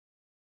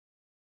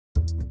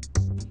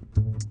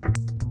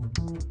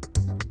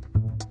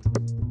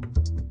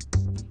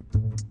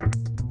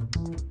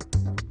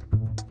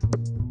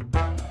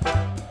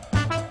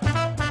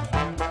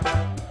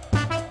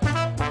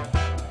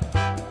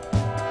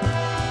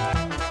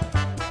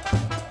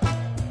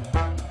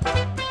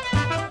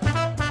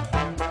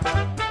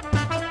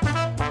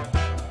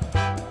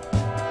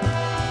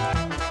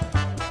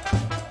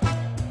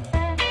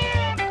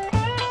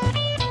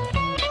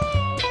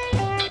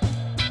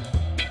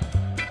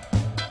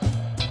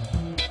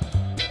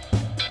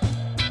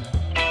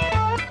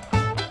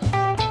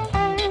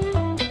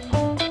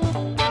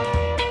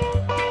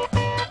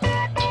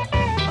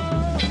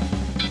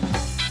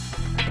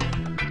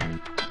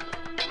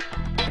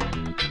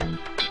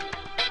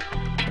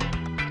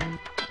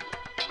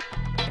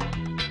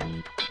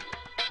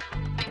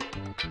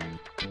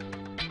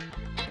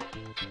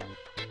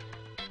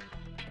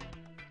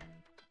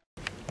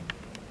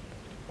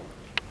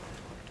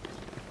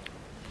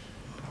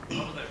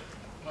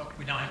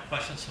We now have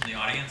questions from the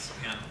audience,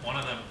 and one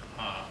of them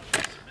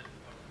submitted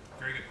a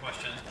very good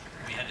question.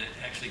 We had to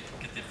actually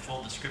get the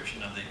full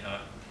description of the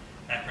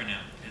acronym.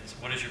 It's,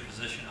 what is your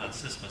position on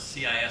CISPA,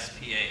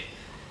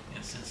 C-I-S-P-A?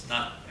 And since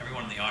not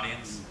everyone in the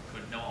audience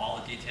would know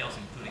all the details,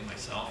 including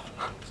myself,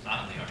 who's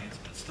not in the audience,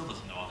 but still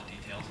doesn't know all the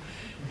details,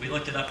 we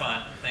looked it up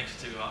on, thanks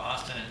to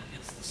Austin, and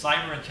it's the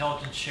Cyber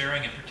Intelligence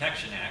Sharing and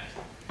Protection Act.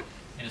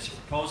 And it's a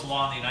proposed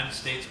law in the United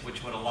States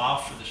which would allow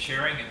for the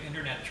sharing of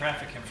internet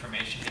traffic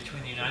information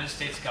between the United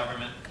States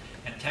government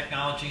and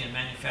technology and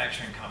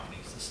manufacturing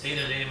companies. The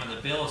stated aim of the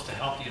bill is to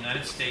help the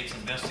United States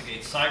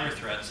investigate cyber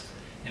threats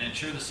and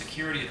ensure the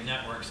security of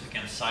networks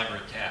against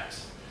cyber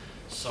attacks.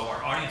 So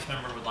our audience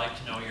member would like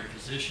to know your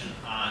position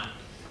on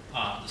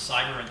the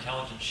Cyber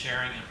Intelligence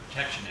Sharing and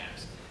Protection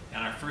Act.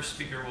 And our first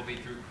speaker will be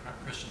Drew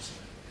Christensen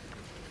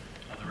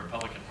of the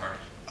Republican Party.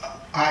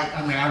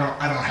 I mean,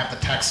 I don't have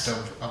the text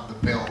of the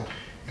bill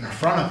in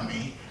front of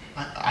me.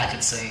 I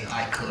could say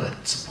I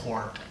could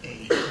support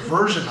a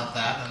version of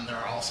that, and there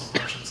are also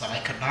versions that I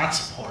could not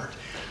support.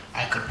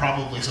 I could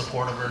probably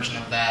support a version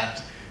of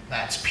that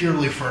that's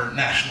purely for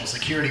national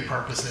security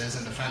purposes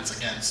and defense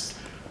against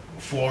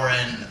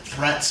foreign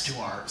threats to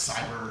our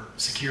cyber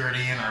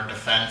security and our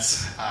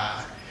defense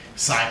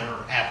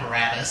cyber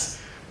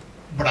apparatus.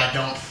 But I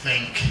don't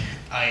think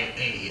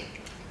a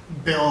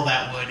bill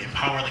that would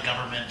empower the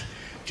government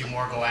to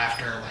more go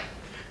after like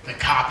the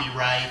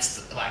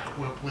copyrights, like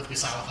we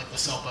saw with like the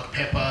SOPA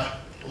PIPA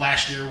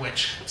last year,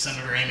 which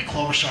Senator Amy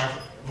Klobuchar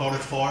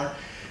voted for.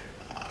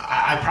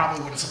 I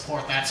probably wouldn't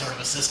support that sort of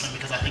a system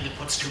because I think it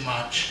puts too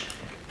much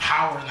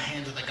power in the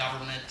hands of the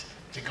government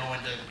to go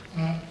into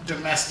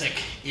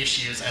domestic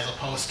issues as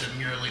opposed to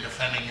merely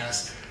defending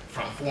us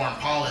from foreign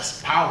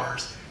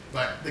powers.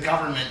 But the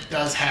government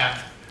does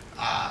have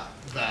I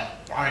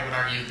would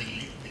argue,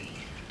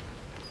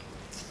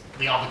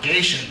 the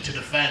obligation to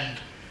defend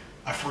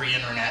a free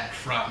internet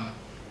from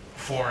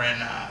foreign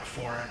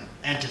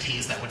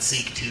entities that would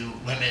seek to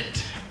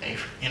limit the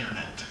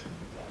internet.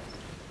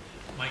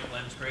 Mike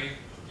Lensgrave,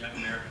 Young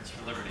Americans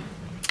for Liberty.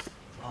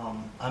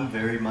 I'm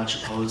very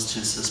much opposed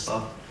to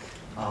CISPA.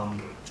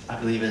 I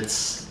believe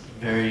it's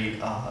very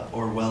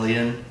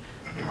Orwellian.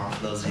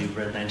 For those of you who've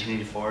read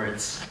 1984,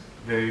 it's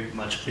very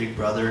much Big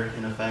Brother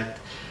in effect.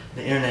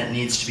 The internet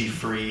needs to be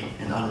free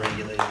and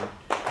unregulated,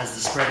 as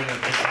the spreading of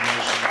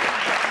information.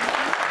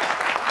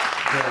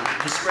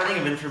 The spreading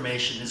of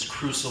information is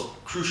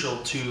crucial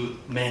to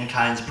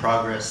mankind's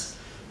progress.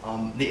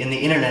 And the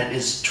internet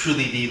is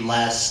truly the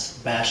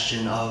last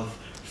bastion of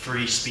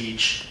free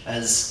speech.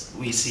 As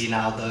we see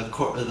now,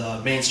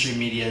 the mainstream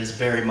media is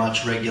very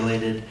much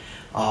regulated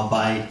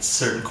by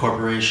certain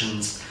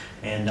corporations,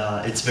 and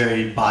it's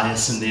very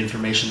biased in the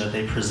information that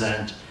they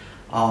present.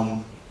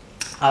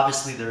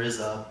 Obviously, there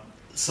is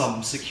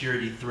some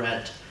security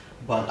threat,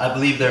 but I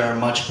believe there are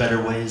much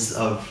better ways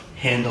of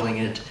handling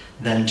it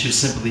than to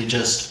simply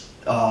just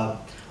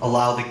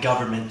allow the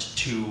government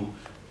to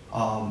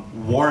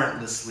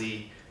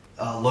warrantlessly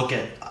look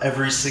at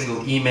every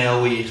single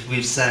email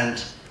we've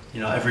sent,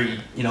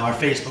 our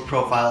Facebook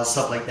profiles,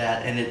 stuff like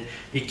that, and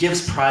it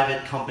gives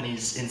private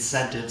companies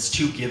incentives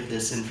to give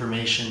this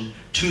information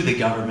to the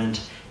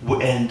government,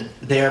 and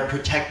they are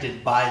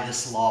protected by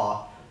this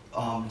law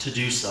to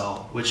do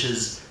so, which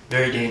is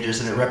very dangerous,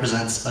 and it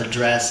represents a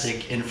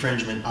drastic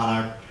infringement on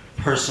our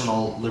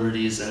personal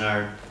liberties and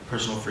our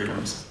personal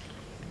freedoms.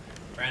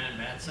 Brandon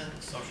Madsen,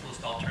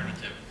 Socialist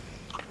Alternative.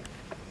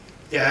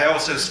 Yeah, I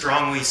also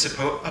strongly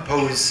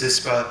oppose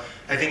CISPA.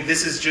 I think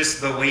this is just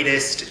the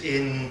latest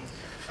in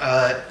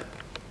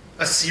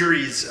a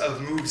series of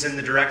moves in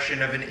the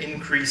direction of an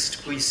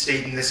increased police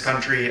state in this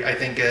country, I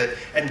think,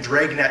 and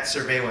dragnet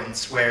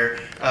surveillance, where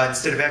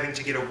instead of having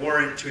to get a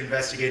warrant to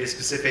investigate a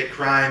specific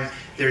crime,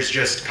 there's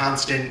just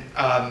constant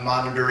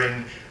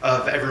monitoring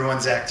of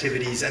everyone's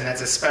activities, and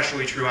that's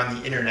especially true on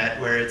the internet,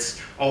 where it's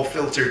all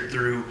filtered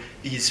through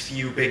these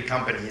few big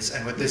companies.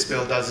 And what this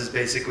bill does is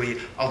basically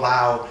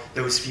allow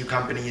those few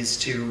companies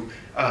to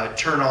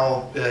turn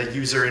all the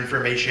user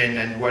information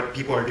and what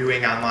people are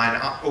doing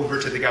online over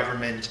to the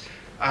government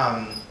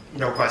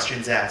no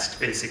questions asked,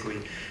 basically.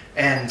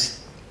 And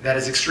that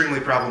is extremely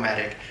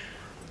problematic.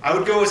 I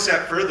would go a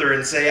step further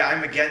and say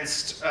I'm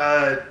against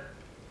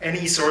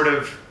any sort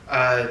of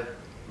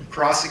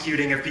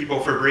prosecuting of people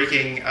for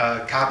breaking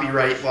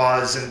copyright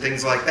laws and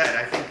things like that.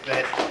 I think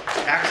that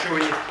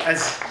actually,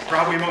 as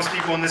probably most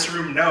people in this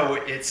room know,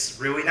 it's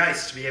really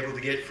nice to be able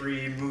to get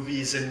free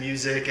movies and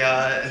music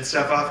and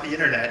stuff off the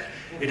internet.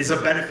 It is a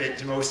benefit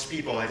to most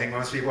people. I think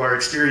most people are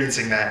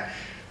experiencing that.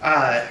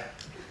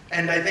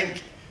 And I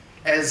think,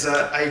 as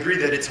I agree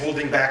that it's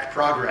holding back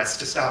progress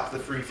to stop the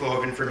free flow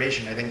of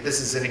information. I think this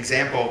is an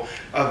example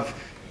of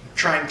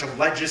trying to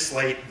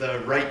legislate the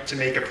right to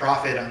make a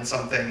profit on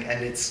something,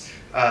 and it's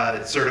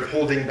sort of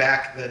holding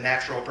back the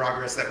natural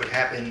progress that would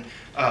happen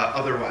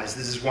otherwise.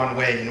 This is one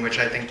way in which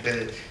I think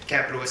the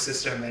capitalist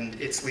system and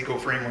its legal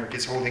framework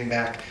is holding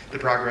back the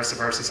progress of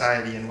our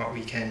society and what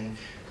we can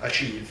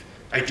achieve.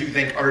 I do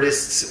think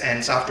artists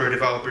and software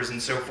developers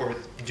and so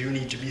forth do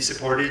need to be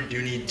supported,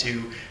 do need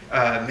to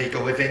make a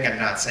living. I'm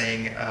not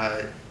saying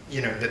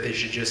that they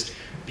should just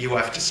be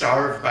left to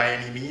starve by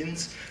any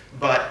means,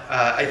 but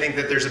I think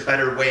that there's a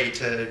better way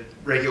to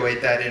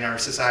regulate that in our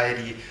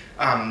society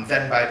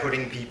than by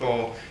taking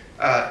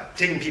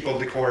people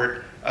to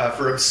court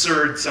for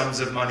absurd sums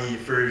of money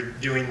for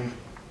doing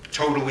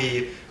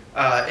totally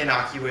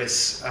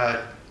innocuous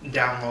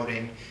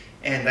downloading.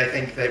 And I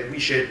think that we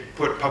should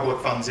put public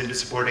funds into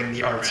supporting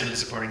the arts, into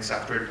supporting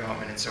software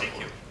development, and so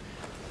forth.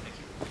 Thank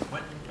you.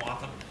 Quentin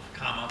Watham,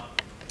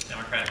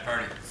 Democratic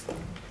Party.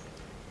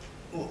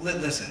 Well,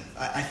 listen,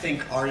 I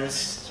think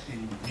artists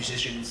and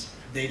musicians,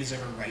 they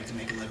deserve a right to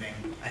make a living.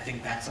 I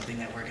think that's something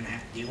that we're going to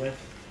have to deal with.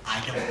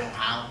 I don't know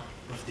how.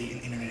 With the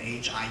internet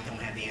age, I don't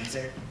have the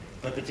answer.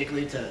 But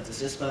particularly to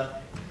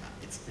CISPA,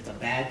 it's a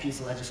bad piece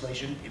of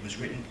legislation. It was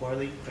written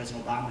poorly.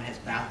 President Obama has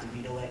vowed to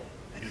veto it.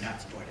 I do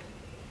not support it.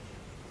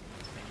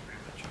 Thank you very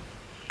much.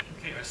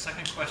 Okay, our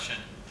second question,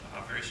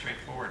 very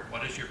straightforward.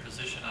 What is your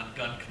position on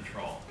gun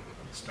control?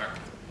 Let's start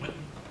with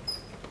Quentin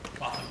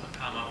Watham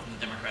from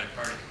the Democratic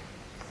Party.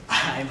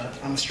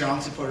 I'm a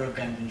strong supporter of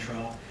gun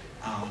control.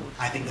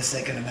 I think the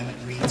Second Amendment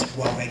reads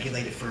well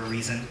regulated for a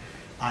reason.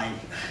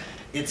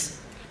 It's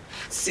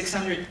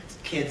 600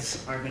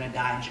 kids are going to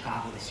die in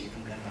Chicago this year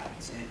from gun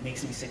violence, and it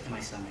makes me sick to my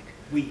stomach.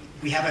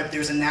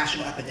 There's a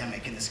national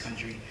epidemic in this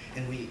country,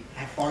 and we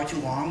have far too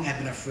long have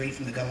been afraid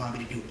from the gun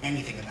lobby to do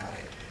anything about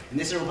it. And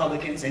this is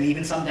Republicans, and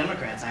even some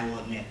Democrats, I will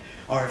admit,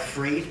 are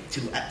afraid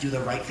to do the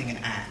right thing and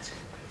act.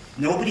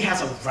 Nobody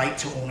has a right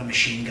to own a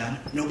machine gun.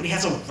 Nobody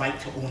has a right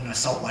to own an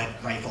assault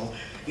rifle.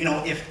 You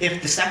know, if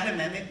the Second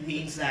Amendment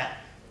means that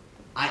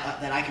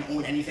I can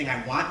own anything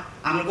I want,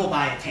 I'm going to go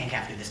buy a tank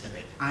after this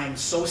debate. I am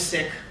so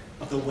sick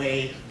of the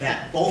way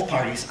that both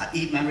parties,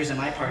 members in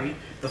my party,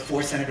 the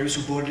 4 senators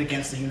who voted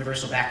against the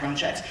universal background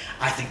checks,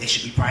 I think they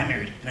should be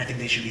primaried, and I think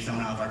they should be thrown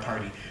out of our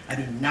party.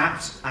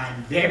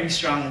 I'm very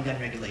strong on gun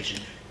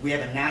regulation. We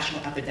have a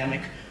national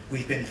epidemic.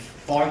 We've been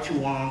far too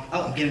long.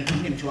 Oh, I'm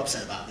getting too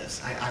upset about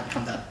this.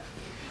 I'm done.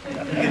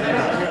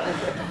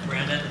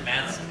 Brandon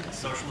Madsen,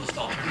 Socialist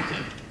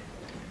Alternative.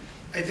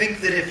 I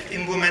think that if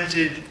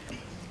implemented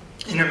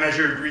in a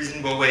measured,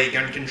 reasonable way,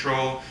 gun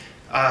control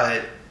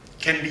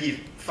can be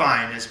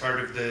fine as part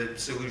of the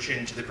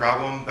solution to the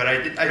problem, but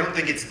I don't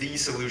think it's the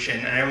solution,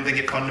 and I don't think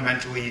it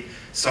fundamentally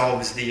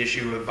solves the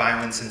issue of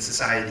violence in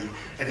society.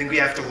 I think we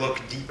have to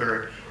look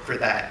deeper for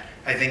that.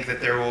 I think that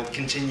there will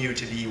continue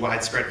to be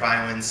widespread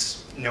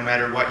violence no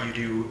matter what you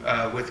do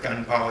with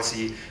gun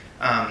policy.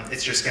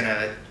 It's just going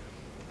to,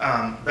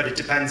 but it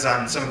depends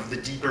on some of the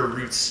deeper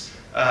roots,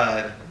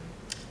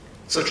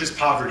 such as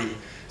poverty,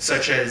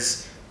 such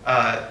as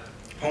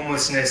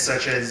homelessness,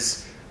 such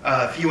as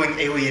feeling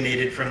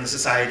alienated from the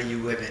society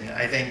you live in.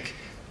 I think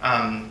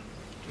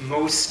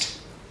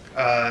most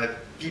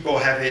people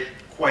have it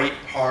quite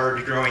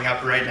hard growing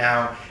up right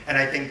now, and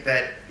I think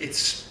that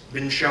it's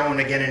been shown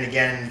again and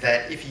again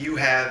that if you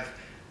have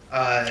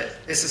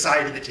a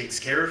society that takes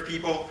care of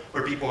people,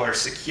 where people are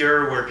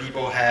secure, where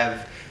people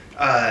have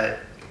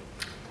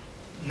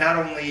not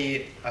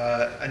only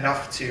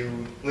enough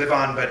to live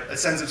on, but a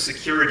sense of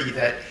security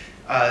that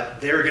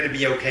they're going to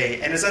be okay,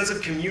 and a sense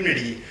of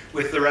community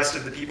with the rest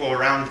of the people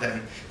around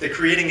them, that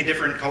creating a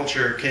different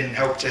culture can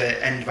help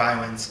to end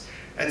violence.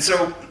 And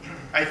so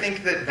I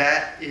think that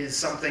that is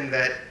something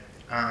that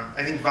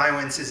I think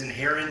violence is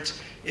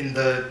inherent in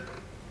the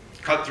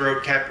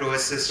cutthroat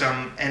capitalist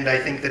system, and I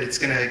think that it's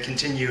going to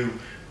continue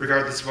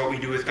regardless of what we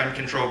do with gun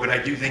control. But I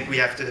do think we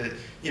have to,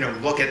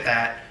 look at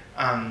that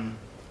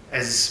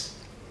as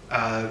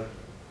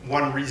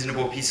one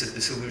reasonable piece of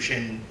the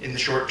solution in the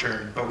short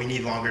term, but we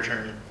need longer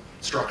term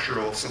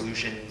structural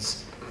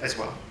solutions as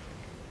well.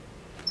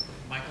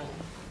 Michael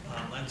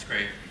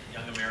Lensgrave,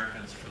 Young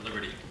Americans for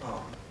Liberty.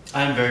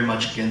 I am very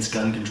much against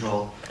gun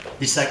control.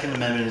 The Second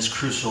Amendment is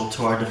crucial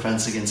to our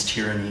defense against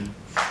tyranny.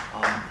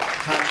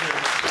 Contrary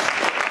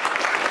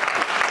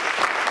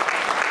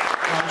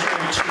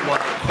to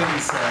what Quentin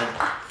said,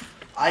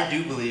 I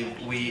do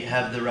believe we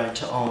have the right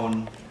to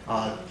own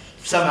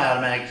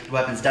semi-automatic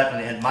weapons,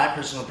 definitely. And my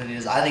personal opinion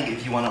is I think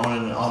if you want to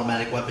own an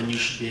automatic weapon, you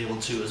should be able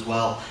to as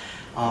well.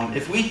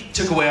 If we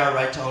took away our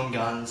right to own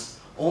guns,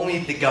 only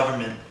the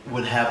government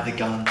would have the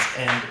guns.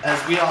 And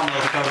as we all know,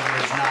 the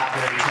government is not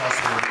very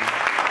trustworthy.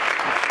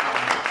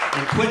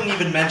 And Quentin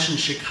even mentioned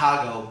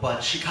Chicago,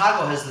 but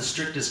Chicago has the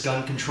strictest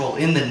gun control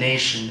in the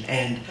nation.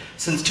 And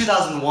since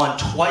 2001,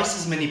 twice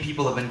as many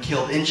people have been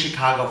killed in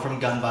Chicago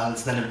from gun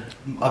violence than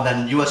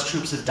U.S.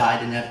 troops have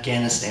died in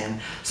Afghanistan.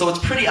 So it's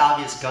pretty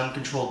obvious gun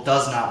control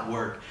does not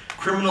work.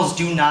 Criminals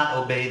do not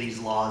obey these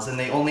laws, and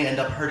they only end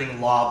up hurting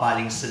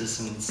law-abiding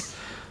citizens.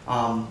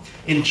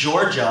 In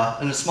Georgia,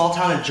 in a small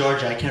town in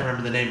Georgia, I can't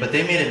remember the name, but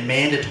they made it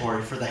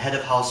mandatory for the head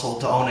of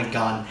household to own a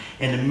gun,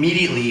 and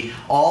immediately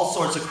all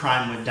sorts of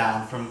crime went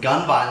down, from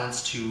gun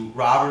violence to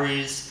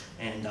robberies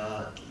and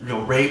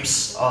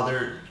rapes,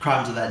 other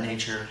crimes of that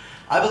nature.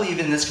 I believe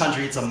in this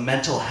country it's a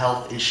mental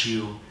health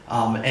issue,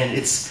 and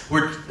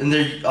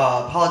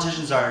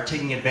politicians are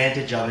taking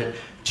advantage of it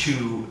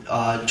to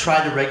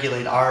try to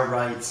regulate our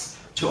rights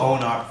to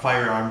own our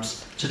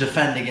firearms, to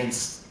defend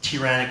against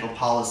tyrannical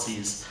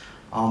policies.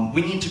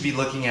 We need to be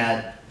looking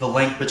at the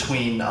link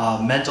between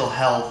mental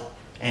health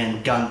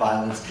and gun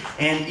violence.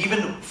 And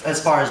even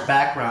as far as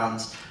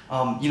backgrounds,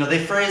 they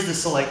phrase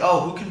this so like,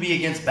 oh, who can be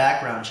against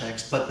background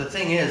checks? But the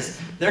thing is,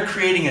 they're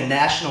creating a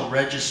national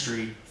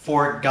registry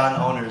for gun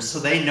owners so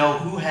they know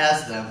who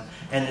has them.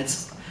 And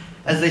it's,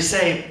 as they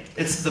say,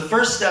 it's the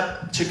first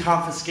step to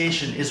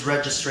confiscation is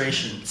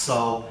registration.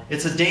 So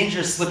it's a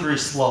dangerous, slippery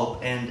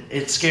slope, and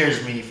it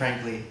scares me,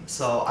 frankly.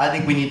 So I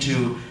think we need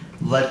to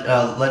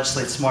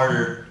legislate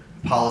smarter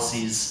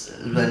policies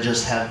than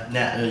just have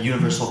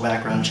universal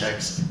background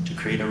checks to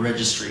create a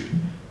registry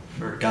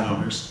for gun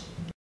owners.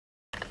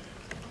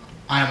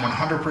 I am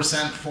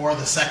 100% for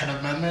the Second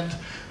Amendment.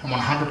 I'm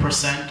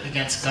 100%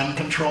 against gun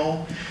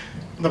control.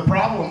 The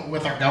problem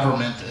with our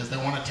government is they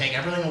want to take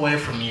everything away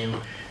from you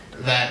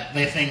that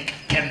they think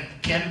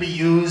can be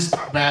used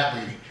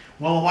badly.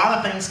 Well, a lot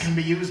of things can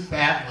be used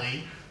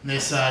badly.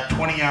 This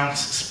 20-ounce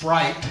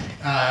Sprite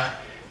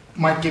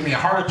might give me a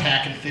heart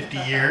attack in 50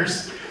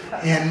 years.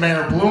 And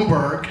Mayor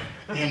Bloomberg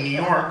in New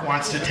York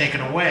wants to take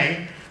it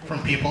away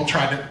from people,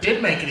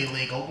 did make it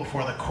illegal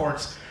before the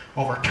courts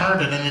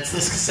overturned it. And it's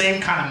this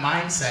same kind of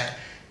mindset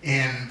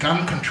in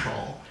gun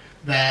control,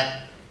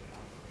 that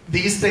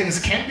these things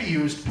can be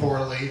used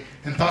poorly,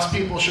 and thus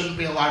people shouldn't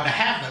be allowed to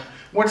have them.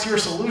 What's your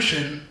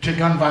solution to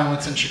gun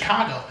violence in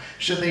Chicago?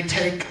 Should they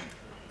take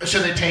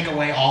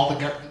away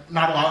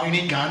not allow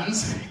any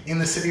guns in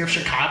the city of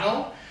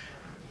Chicago?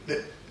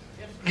 Okay?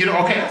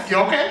 You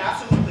okay?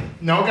 Absolutely.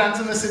 No guns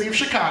in the city of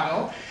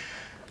Chicago.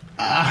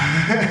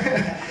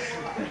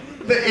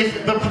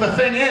 The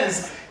thing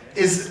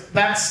is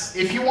that's,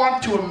 if you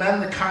want to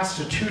amend the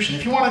Constitution,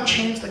 if you want to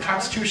change the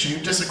Constitution,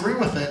 you disagree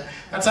with it,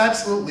 that's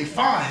absolutely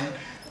fine.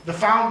 The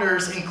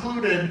founders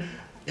included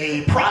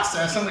a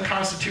process in the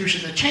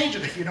Constitution to change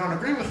it if you don't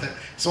agree with it.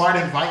 So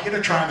I'd invite you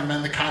to try and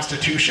amend the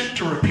Constitution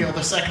to repeal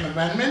the Second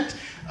Amendment.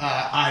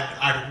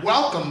 I'd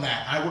welcome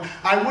that.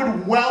 I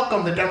would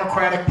welcome the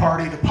Democratic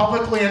Party to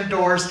publicly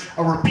endorse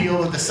a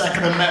repeal of the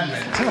Second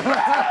Amendment.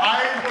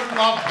 I would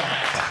love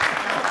that.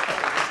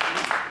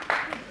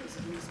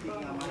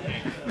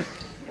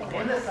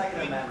 In the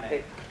Second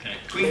Amendment. Okay.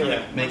 Can we make an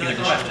Another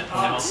additional question.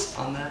 thoughts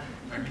on that?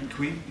 Or can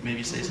we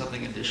maybe say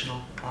something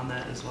additional on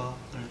that as well?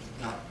 Or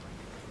not?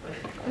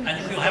 I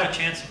think we'll have a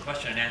chance of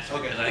question and answer,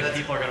 Okay. because I think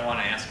people are going to want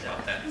to ask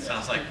about that. It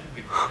sounds like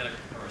we've got a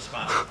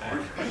response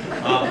for.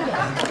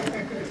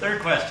 Third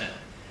question: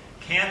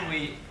 Can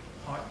we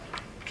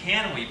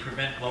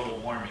prevent global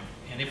warming?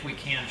 And if we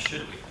can,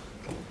 should we?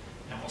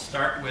 And we'll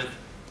start with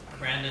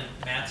Brandon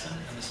Madsen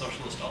and the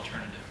Socialist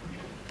Alternative.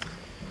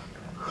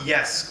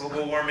 Yes,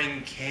 global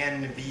warming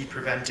can be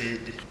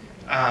prevented.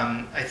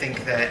 I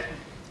think that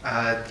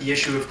the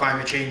issue of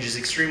climate change is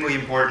extremely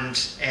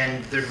important,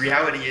 and the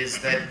reality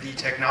is that the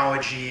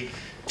technology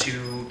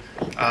to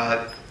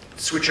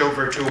switch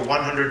over to a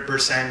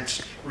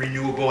 100%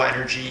 renewable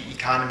energy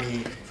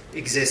economy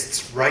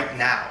exists right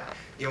now.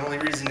 The only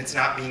reason it's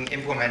not being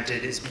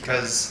implemented is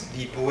because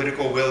the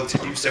political will to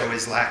do so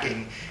is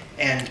lacking,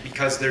 and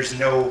because there's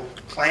no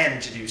plan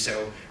to do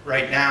so.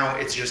 Right now,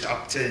 it's just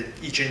up to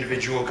each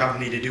individual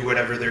company to do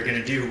whatever they're going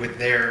to do with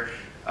their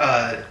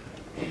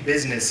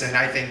business, and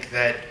I think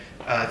that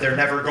they're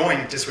never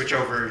going to switch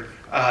over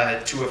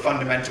to a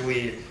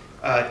fundamentally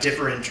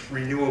different,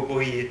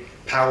 renewably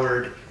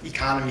powered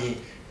economy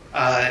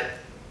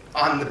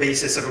on the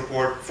basis of a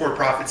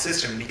for-profit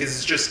system, because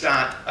it's just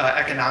not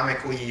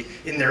economically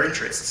in their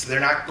interests. They're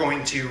not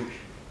going to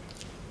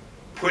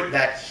put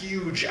that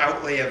huge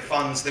outlay of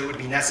funds that would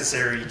be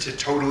necessary to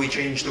totally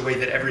change the way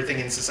that everything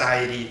in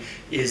society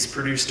is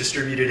produced,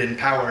 distributed, and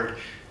powered,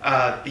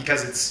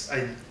 because it's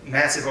a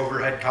massive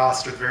overhead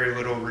cost with very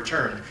little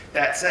return.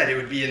 That said, it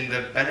would be in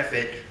the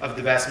benefit of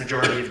the vast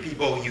majority of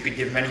people. You could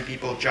give many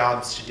people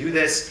jobs to do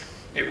this.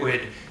 It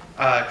would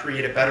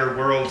create a better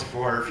world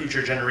for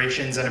future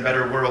generations and a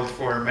better world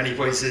for many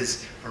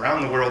places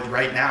around the world.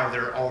 Right now,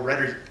 they're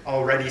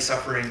already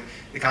suffering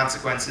the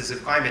consequences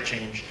of climate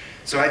change.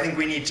 So I think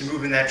we need to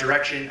move in that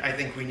direction. I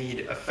think we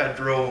need a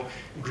federal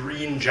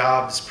green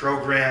jobs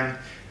program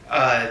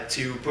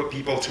to put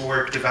people to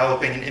work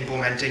developing and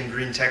implementing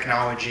green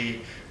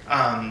technology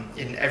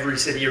in every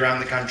city around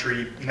the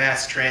country,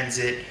 mass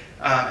transit,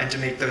 and to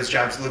make those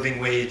jobs living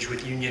wage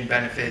with union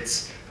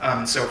benefits,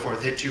 and so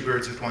forth. Hit two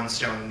birds with one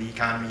stone, the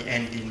economy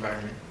and the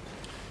environment.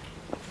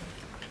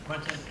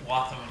 Quentin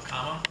Watham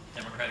Kama,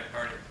 Democratic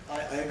Party. I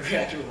agree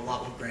actually with a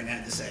lot what Brandon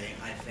had to say.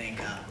 I think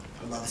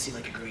I'd love to see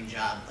like a green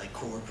job, like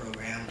core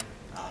program.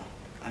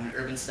 I'm an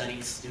urban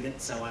studies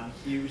student, so I'm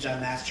huge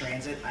on mass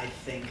transit. I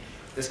think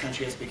this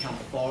country has become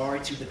far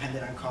too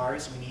dependent on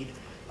cars.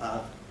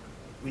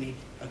 We need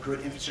a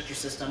good infrastructure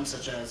system,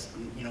 such as,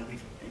 you know,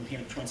 in here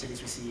in Twin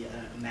Cities we see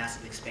a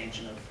massive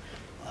expansion of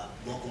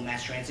local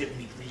mass transit.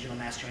 We need regional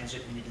mass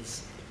transit. We need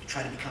to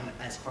try to become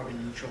as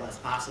carbon neutral as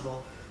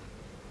possible.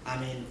 I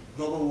mean,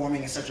 global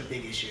warming is such a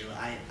big issue.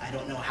 I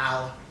don't know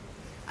how.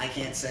 I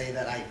can't say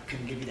that I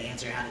can give you the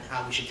answer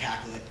how we should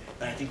tackle it,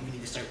 but I think we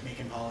need to start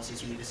making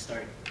policies. We need to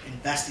start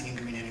investing in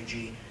green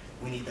energy.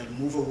 We need to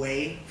move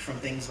away from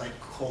things like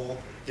coal.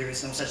 There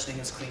is no such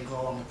thing as clean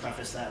coal. I'm going to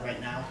preface that right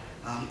now.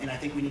 And I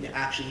think we need to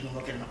actually even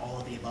look at an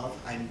all of the above.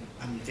 I'm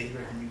in favor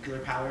of nuclear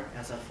power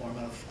as a form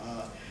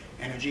of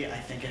energy. I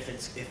think if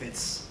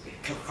it's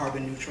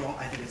carbon neutral,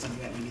 I think it's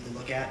something that we need to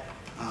look at.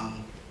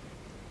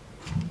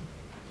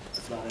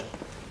 That's about it.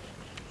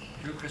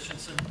 Drew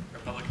Christensen,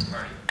 Republican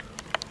Party.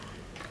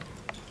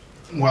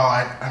 Well,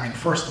 I mean,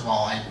 first of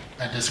all, I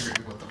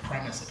disagree with the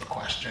premise of the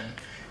question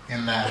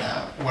in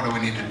that what do we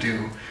need to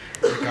do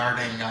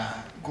regarding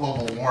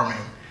global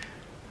warming.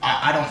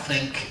 I don't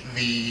think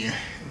the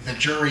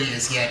jury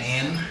is yet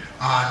in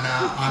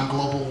on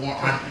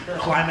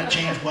climate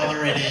change,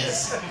 whether it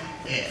is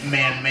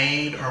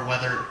man-made or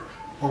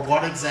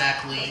what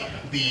exactly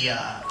the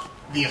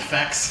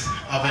effects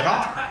of it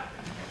are.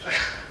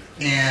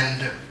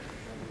 And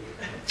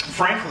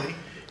frankly,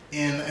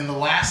 in the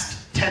last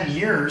 10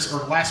 years or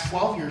last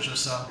 12 years or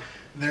so,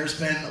 there's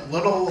been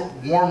little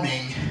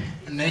warming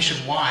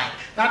nationwide.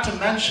 Not to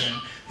mention,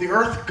 the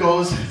Earth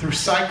goes through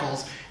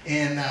cycles.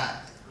 In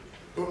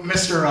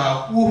Mr.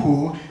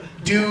 Woohoo,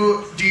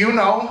 do you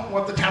know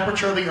what the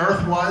temperature of the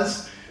Earth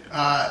was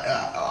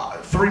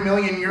 3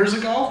 million years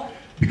ago?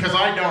 Because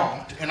I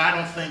don't, and I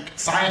don't think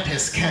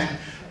scientists can,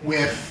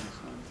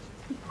 with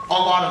a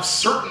lot of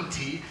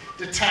certainty,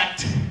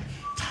 detect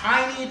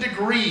tiny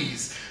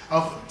degrees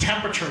of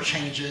temperature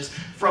changes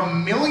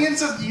from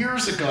millions of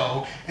years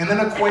ago and then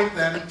equate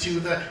them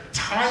to the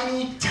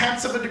tiny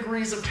tenths of a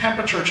degrees of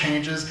temperature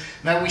changes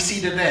that we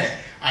see today.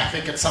 I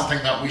think it's something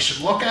that we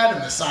should look at,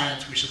 and the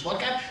science we should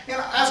look at. You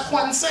know, as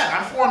Quentin said,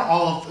 I'm for an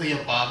all of the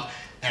above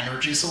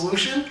energy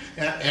solution,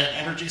 an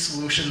energy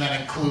solution that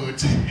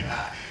includes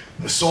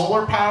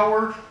solar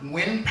power,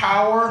 wind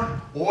power,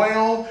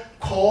 oil,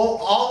 coal,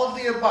 all of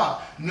the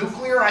above.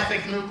 Nuclear, I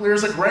think nuclear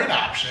is a great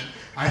option.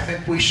 I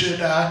think we should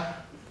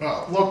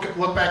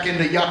look back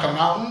into Yucca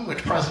Mountain, which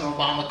President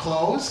Obama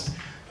closed.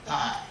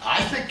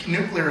 I think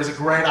nuclear is a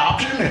great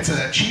option. It's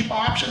a cheap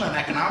option, an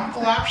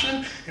economical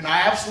option, and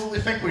I absolutely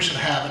think we should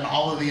have an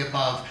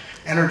all-of-the-above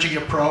energy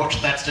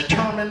approach that's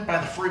determined by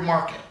the free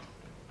market.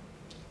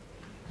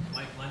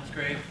 Mike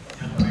Lensgrave,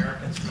 Young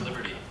Americans for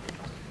Liberty.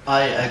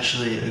 I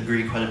actually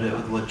agree quite a bit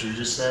with what Drew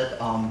just said.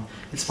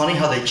 It's funny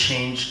how they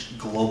changed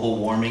global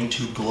warming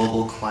to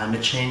global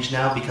climate change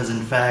now, because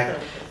in fact,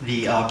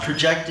 the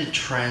projected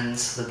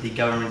trends that the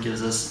government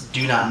gives us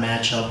do not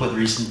match up with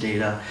recent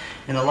data.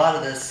 And a lot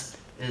of this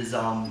is,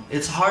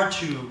 it's hard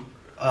to,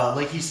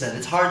 like he said,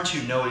 it's hard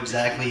to know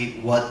exactly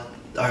what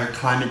our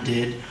climate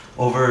did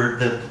over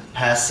the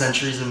past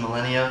centuries and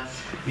millennia,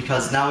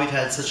 because now we've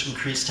had such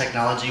increased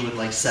technology with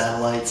like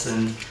satellites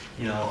and,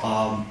 you know,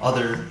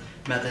 other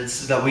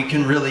methods that we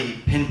can really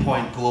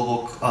pinpoint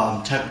global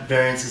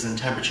variances in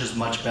temperatures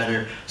much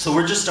better. So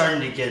we're just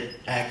starting to get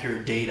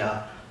accurate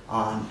data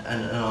on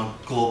a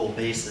global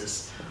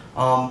basis.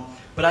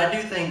 But I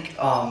do think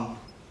our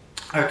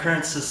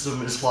current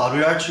system is flawed.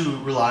 We are too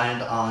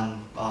reliant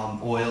on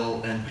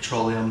oil and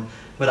petroleum.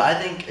 But I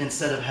think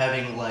instead of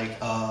having like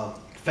a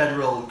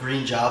federal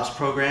green jobs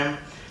program,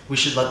 we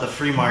should let the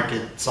free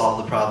market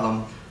solve the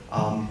problem.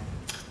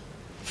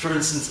 For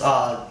instance,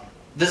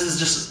 this is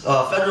just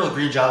a federal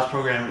green jobs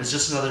program is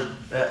just another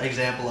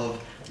example of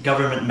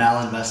government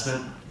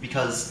malinvestment,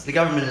 because the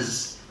government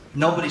is,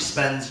 nobody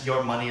spends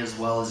your money as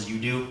well as you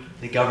do.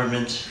 The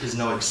government is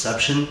no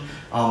exception.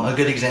 A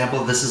good example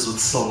of this is with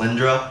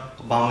Solyndra.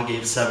 Obama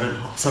gave several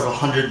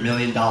 $100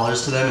 million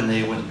to them and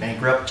they went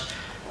bankrupt.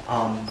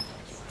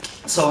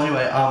 So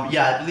anyway,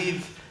 yeah, I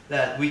believe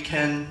that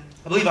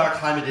I believe our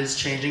climate is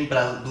changing, but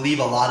I believe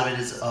a lot of it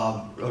is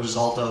a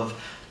result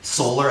of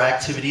solar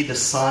activity. The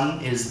sun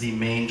is the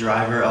main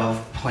driver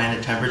of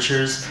planet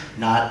temperatures,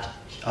 not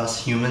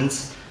us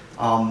humans.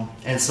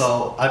 And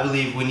so I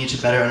believe we need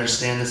to better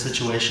understand the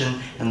situation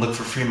and look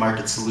for free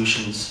market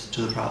solutions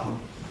to the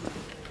problem.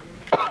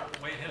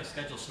 Way ahead of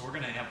schedule, so we're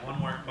going to have one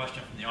more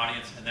question from the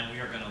audience, and then we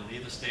are going to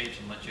leave the stage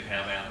and let you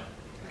have Adam.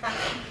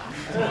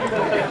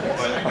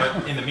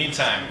 But in the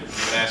meantime, we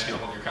would ask you to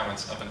hold your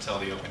comments up until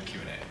the open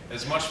Q&A.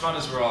 As much fun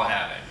as we're all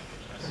having,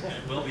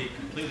 It will be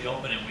completely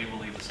open and we will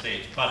leave the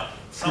stage. But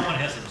someone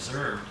has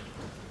observed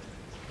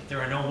that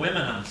there are no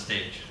women on the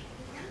stage.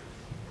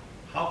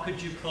 How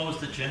could you close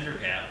the gender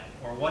gap?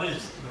 Or what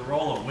is the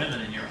role of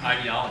women in your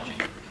ideology?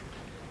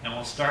 And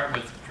we'll start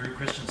with Drew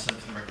Christensen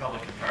from the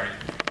Republican Party.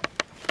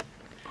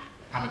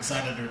 I'm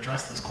excited to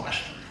address this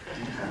question.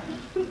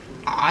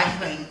 I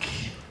think,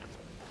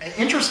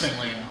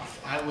 interestingly enough,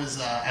 I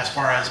was, as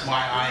far as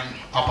why I'm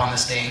up on the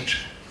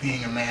stage,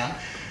 being a man,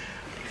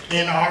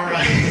 in our,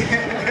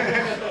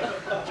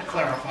 to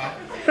clarify,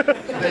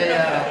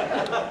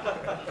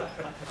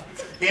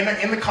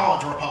 in the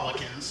college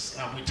Republicans,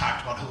 we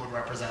talked about who would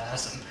represent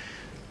us, and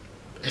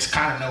it's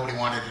kind of nobody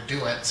wanted to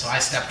do it, so I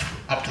stepped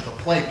up to the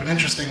plate. But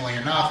interestingly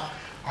enough,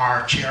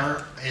 our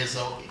chairwoman is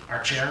a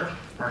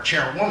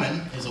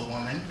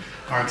woman.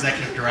 Our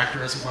executive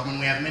director is a woman.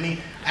 We have many.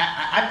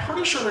 I'm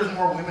pretty sure there's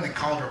more women in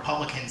college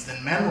Republicans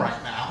than men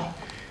right now.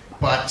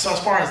 But so as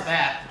far as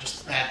that,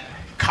 just that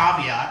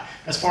caveat,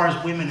 as far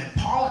as women in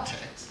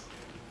politics,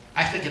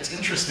 I think it's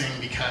interesting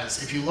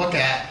because if you look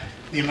at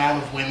the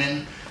amount of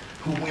women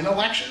who win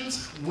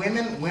elections,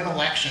 women win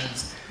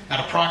elections at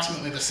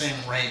approximately the same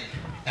rate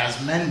as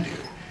men do.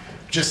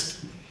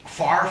 Just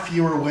far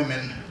fewer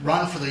women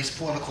run for these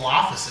political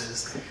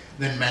offices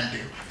than men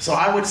do. So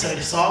I would say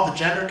to solve the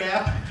gender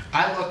gap,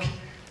 I look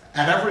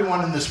at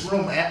everyone in this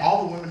room, at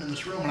all the women in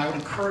this room, and I would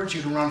encourage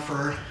you to run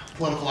for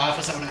political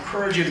office. I would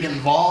encourage you to get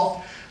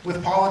involved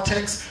with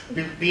politics,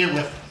 be it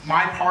with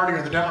my party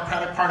or the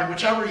Democratic Party,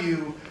 whichever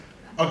you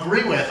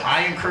agree with.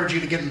 I encourage you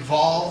to get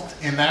involved,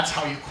 and that's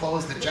how you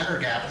close the gender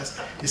gap,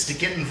 is to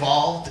get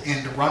involved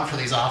and to run for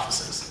these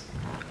offices.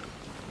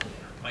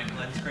 Mike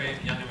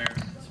Lensgrave, Young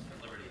Americans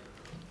for Liberty.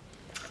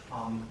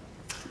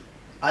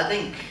 I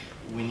think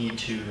we need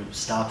to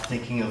stop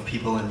thinking of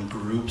people in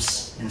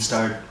groups and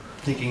start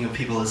thinking of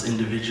people as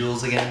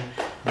individuals again,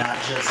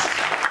 not just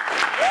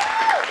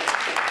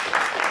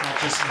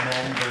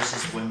men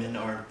versus women,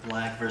 or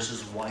black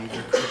versus white,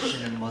 or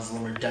Christian and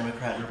Muslim, or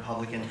Democrat and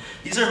Republican.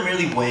 These are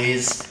merely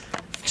ways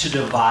to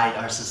divide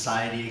our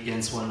society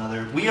against one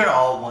another. We are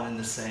all one and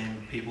the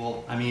same,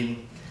 people. I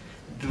mean,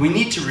 we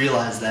need to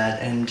realize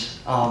that, and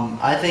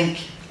I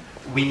think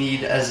we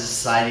need, as a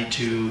society,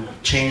 to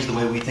change the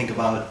way we think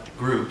about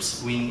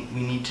groups. We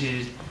need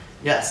to,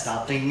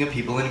 stop thinking of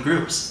people in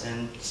groups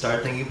and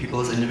start thinking of people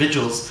as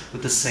individuals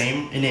with the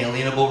same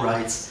inalienable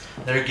rights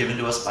that are given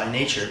to us by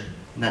nature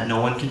and that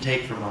no one can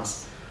take from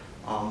us.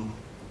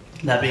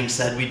 That being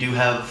said, we do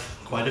have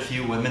quite a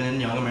few women in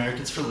Young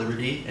Americans for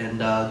Liberty,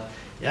 and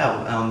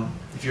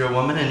if you're a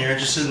woman and you're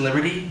interested in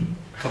liberty,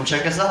 come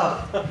check us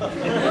out.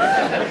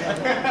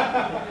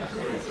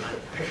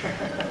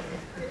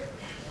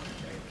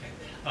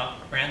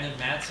 Brandon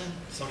Madsen,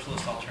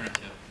 Socialist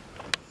Alternative.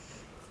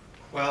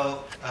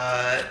 Well,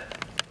 I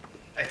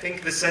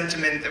think the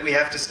sentiment that we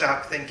have to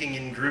stop thinking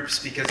in groups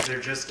because they're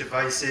just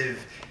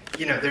divisive,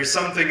 there's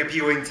something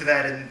appealing to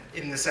that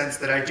in the sense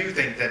that I do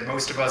think that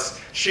most of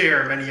us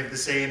share many of the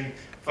same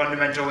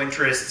fundamental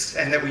interests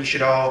and that we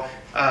should all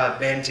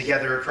band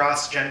together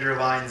across gender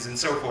lines and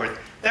so forth.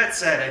 That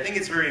said, I think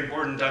it's very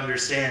important to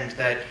understand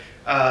that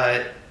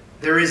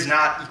there is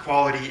not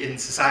equality in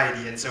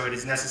society, and so it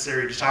is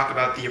necessary to talk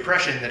about the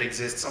oppression that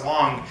exists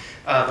along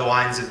the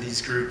lines of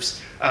these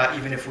groups,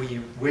 even if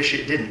we wish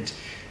it didn't.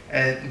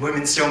 And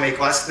women still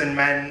make less than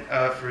men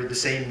for the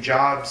same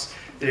jobs.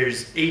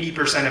 There's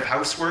 80% of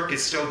housework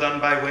is still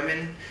done by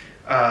women.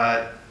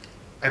 I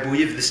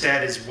believe the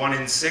stat is 1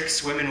 in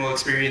 6 women will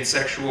experience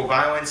sexual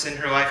violence in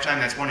her lifetime.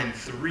 That's 1 in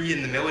 3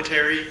 in the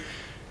military.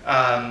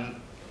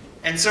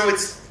 And so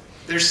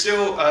there's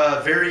still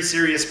very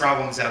serious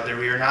problems out there.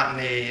 We are not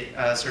in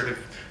a sort of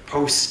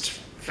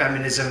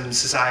post-feminism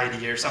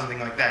society or something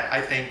like that.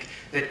 I think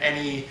that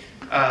any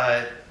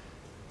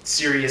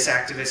serious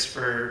activist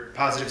for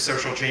positive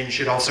social change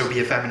should also be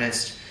a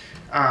feminist.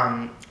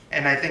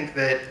 And I think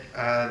that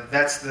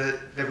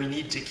that we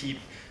need to keep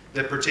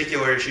the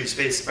particular issues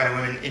faced by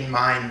women in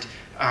mind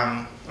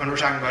when we're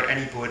talking about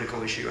any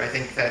political issue. I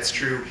think that's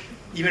true,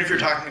 even if you're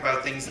talking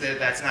about things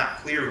that's not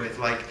clear with,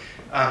 like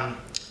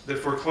the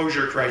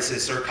foreclosure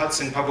crisis or cuts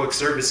in public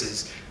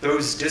services.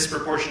 Those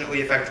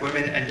disproportionately affect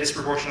women and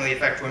disproportionately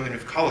affect women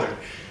of color.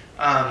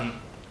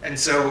 And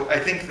so I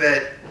think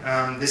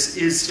that this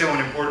is still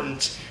an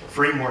important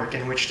framework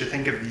in which to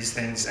think of these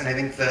things. And I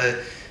think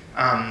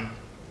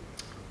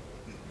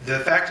the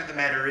fact of the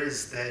matter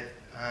is that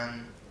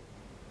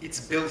it's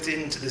built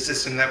into the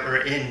system that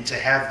we're in to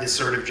have this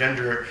sort of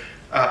gender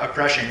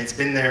oppression. It's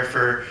been there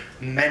for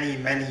many,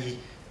 many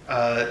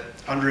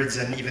hundreds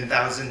and even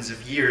thousands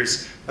of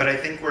years. But I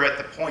think we're at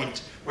the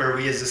point where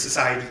we as a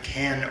society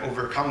can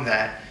overcome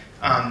that,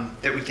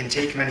 that we can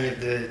take many of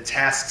the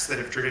tasks that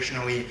have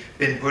traditionally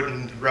been put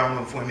in the realm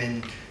of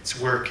women's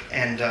work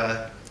and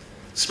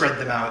spread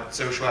them out,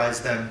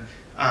 socialize them,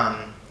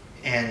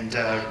 and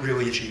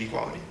really achieve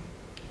equality.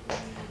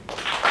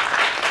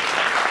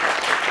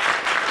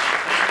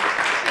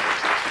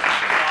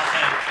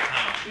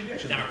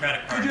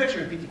 Democratic Party. Could you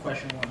actually repeat the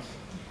question once?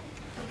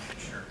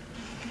 Sure.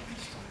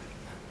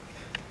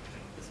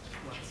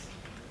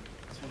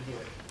 Just want to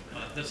hear it.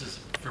 this is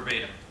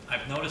verbatim.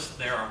 I've noticed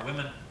there are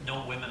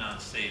no women on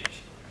stage.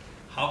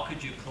 How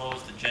could you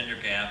close the gender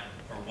gap,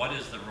 or what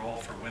is the role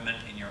for women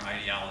in your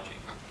ideology?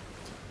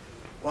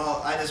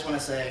 Well, I just want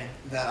to say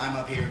that I'm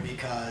up here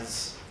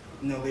because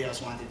nobody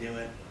else wanted to do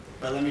it.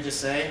 But let me just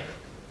say,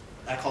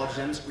 at College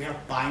Gems, we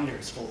have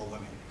binders full of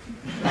women.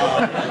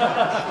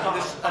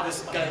 I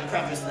just got to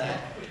preface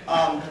that.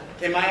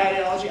 In my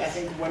ideology, I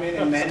think women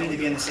and men need to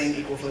be on the same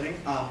equal footing.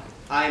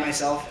 I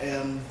myself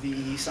am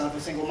the son of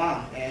a single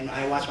mom, and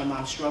I watch my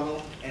mom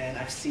struggle, and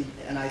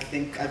I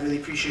think I really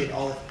appreciate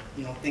all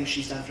the things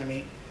she's done for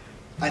me.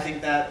 I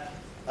think that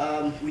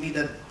we need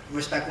to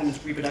respect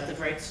women's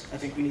reproductive rights. I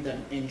think we need to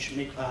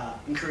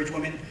encourage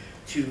women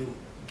to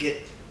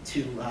get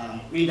to.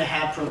 We need to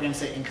have programs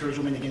that encourage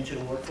women to get into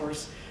the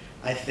workforce.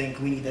 I think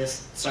we need to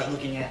start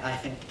looking at,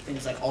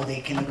 things like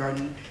all-day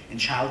kindergarten and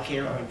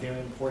childcare are very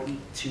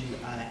important to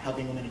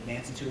helping women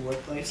advance into the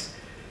workplace.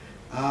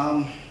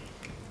 I'm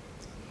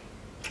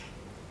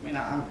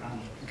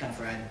kind of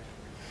fried.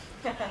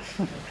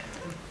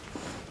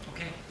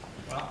 Okay,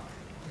 well,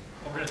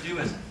 what we're going to do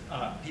is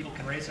people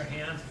can raise their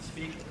hands and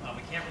speak.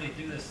 We can't really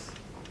do this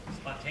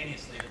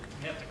spontaneously.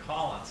 We have to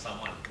call on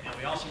someone, and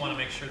we also want to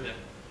make sure that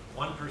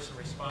one person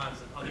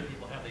responds and other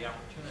people have the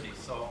opportunity.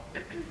 So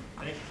I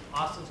think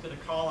Austin's going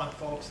to call on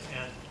folks,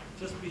 and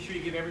just be sure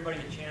you give everybody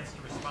a chance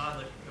to respond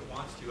if it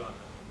wants to on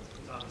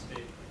the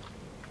stage.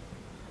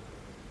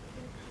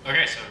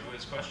 Okay, so who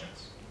has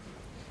questions?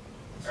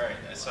 All right,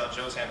 I saw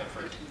Joe's hand up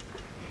first.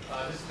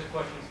 This is a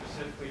question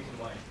specifically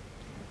to Mike.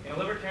 In a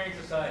libertarian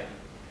society,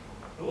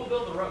 who will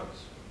build the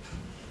roads?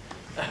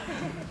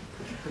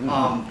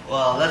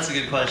 Well, that's a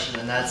good question,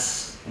 and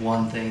that's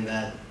one thing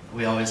that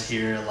we always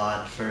hear a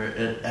lot for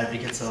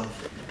advocates of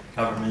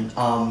government.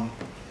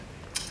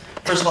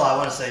 First of all, I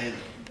want to say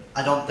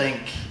I don't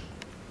think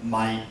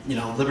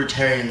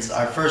libertarians,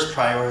 our first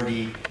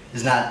priority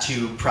is not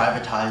to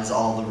privatize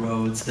all the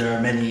roads. There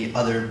are many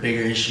other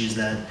bigger issues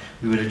that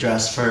we would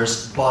address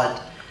first,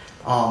 but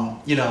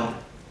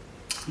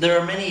there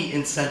are many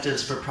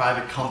incentives for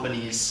private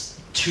companies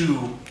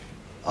to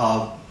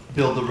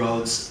build the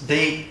roads.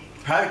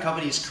 Private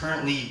companies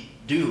currently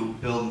do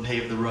build and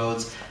pave the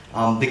roads.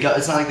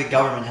 It's not like the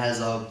government has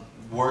a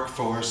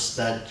workforce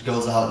that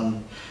goes out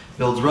and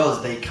builds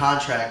roads. They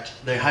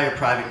hire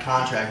private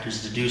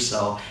contractors to do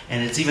so,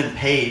 and it's even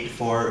paid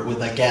for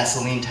with a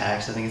gasoline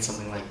tax. I think it's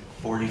something like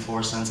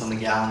 44 cents on the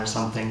gallon or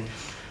something.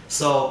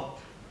 So,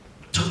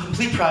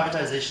 complete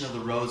privatization of the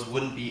roads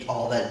wouldn't be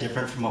all that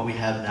different from what we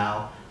have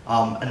now.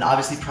 And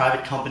obviously,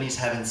 private companies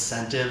have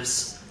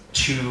incentives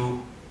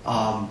to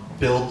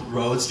build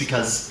roads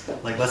because,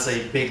 like, let's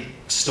say big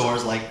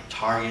stores like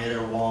Target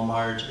or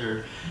Walmart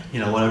or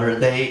whatever,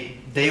 they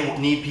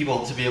need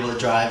people to be able to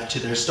drive to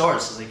their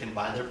stores so they can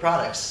buy their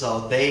products.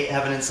 So they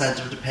have an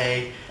incentive to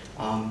pay.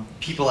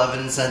 People have an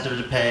incentive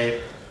to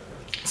pay.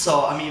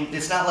 So I mean,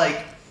 it's not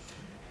like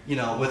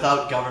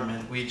without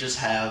government we just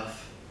have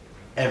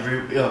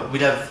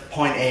we'd have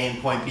point A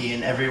and point B,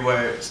 and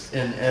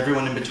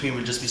everyone in between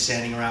would just be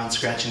standing around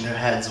scratching their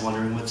heads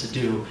wondering what to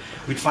do.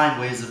 We'd find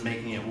ways of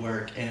making it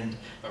work, and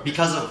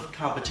because of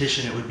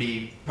competition it would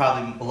be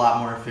probably a lot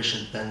more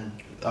efficient than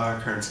our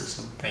current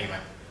system. Thank you,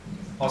 Mike.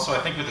 Also, I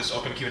think with this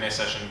open Q&A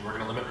session, we're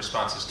going to limit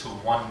responses to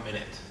 1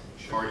 minute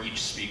for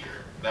each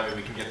speaker. That way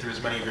we can get through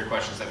as many of your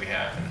questions that we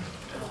have, and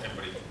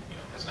everybody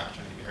has an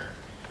opportunity to be heard.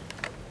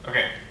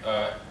 Okay,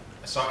 I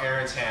saw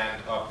Aaron's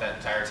hand up that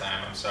entire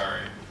time. I'm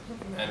sorry.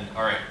 And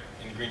all right,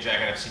 in Green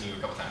Jacket, I've seen you a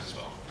couple times as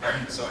well. All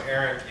right, so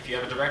Aaron, if you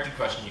have a directed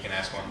question, you can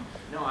ask one.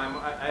 No, I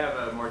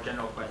have a more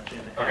general question.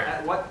 Okay.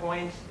 At what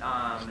point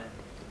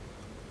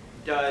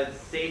does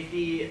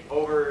safety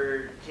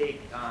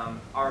overtake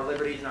our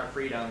liberties and our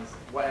freedoms?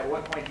 At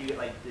what point do you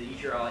each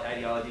of your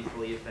ideologies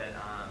believe that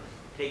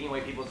taking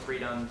away people's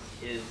freedoms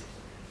is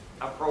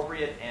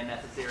appropriate and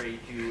necessary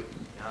to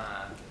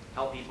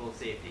help people's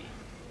safety?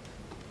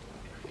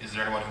 Is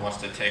there anyone who wants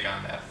to take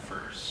on that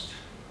first?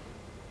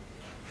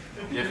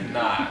 If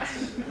not,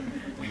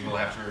 we will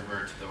have to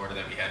revert to the order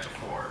that we had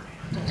before.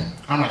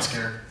 I'm not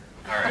scared.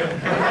 All right.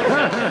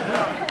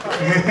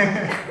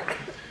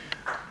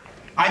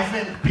 I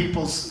think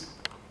people's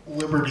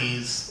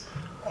liberties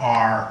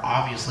are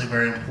obviously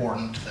very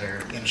important.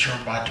 They're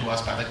ensured to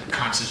us by the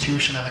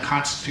Constitution, and the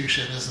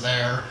Constitution is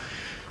there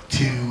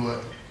to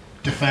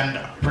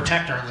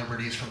protect our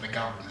liberties from the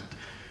government.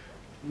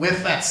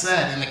 With that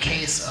said, in the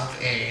case of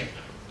a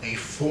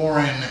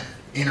foreign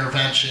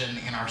intervention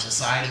in our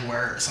society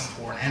where some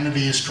foreign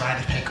entity is trying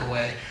to take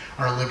away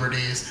our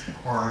liberties,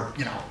 or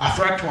a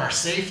threat to our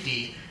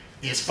safety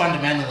is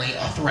fundamentally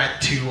a threat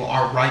to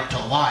our right to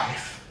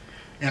life.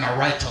 And the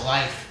right to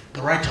life,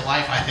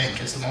 I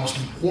think, is the most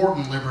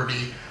important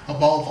liberty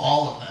above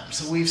all of them.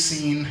 So we've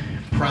seen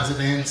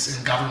presidents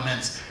and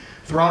governments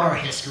throughout our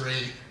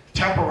history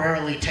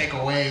temporarily take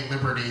away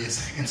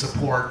liberties in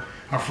support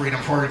of freedom.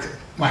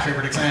 My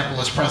favorite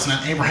example is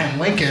President Abraham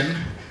Lincoln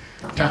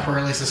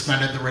temporarily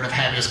suspended the writ of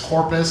habeas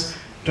corpus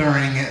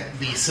during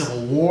the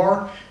Civil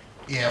War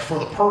for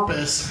the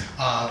purpose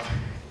of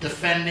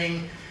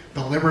defending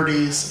the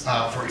liberties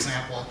of, for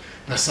example,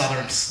 the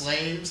Southern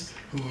slaves,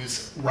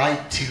 whose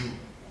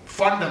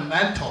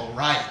fundamental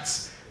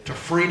rights to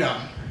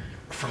freedom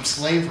from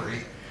slavery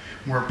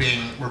were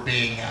being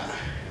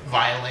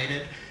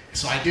violated.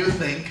 So I do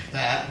think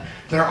that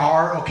there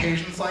are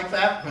occasions like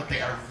that, but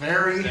they are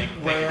very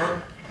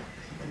rare.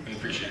 We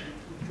appreciate it.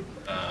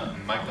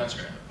 Mike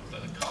Lensker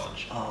of the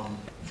college.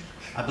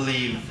 I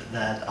believe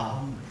that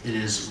it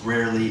is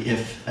rarely,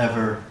 if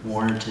ever,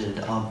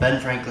 warranted. Ben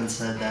Franklin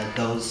said that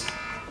those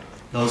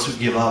who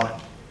give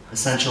up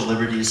essential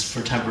liberties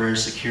for temporary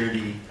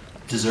security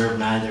deserve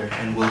neither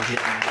and will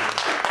get neither.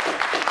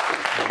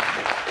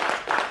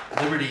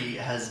 Liberty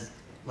has,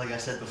 like I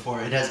said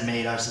before, it has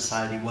made our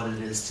society what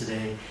it is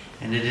today,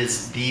 and it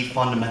is the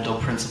fundamental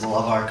principle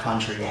of our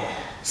country.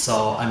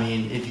 So, I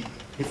mean,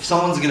 if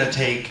someone's going to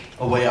take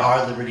away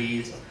our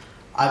liberties,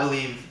 I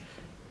believe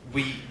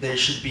there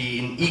should be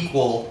an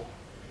equal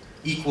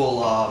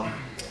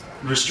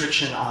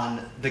restriction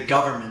on the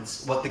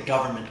governments, what the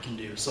government can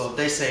do. So if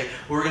they say,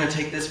 we're going to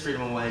take this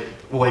freedom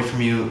away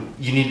from you,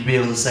 you need to be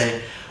able to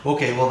say,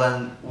 okay, well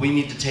then we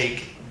need to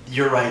take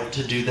your right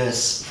to do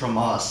this from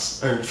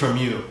us, or from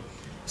you.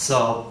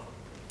 So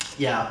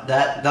yeah,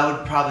 that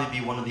would probably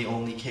be one of the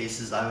only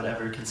cases I would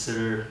ever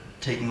consider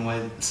taking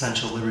away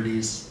essential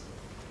liberties.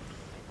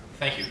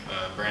 Thank you.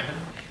 Brandon?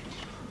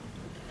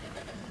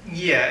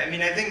 Yeah, I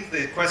mean, I think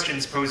the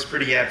question's posed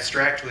pretty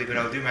abstractly, but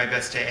I'll do my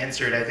best to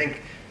answer it. I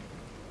think,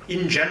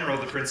 in general,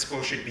 the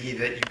principle should be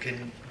that you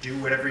can do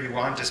whatever you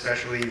want,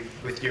 especially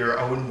with your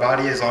own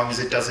body, as long as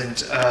it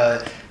doesn't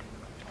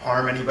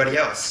harm anybody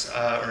else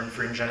or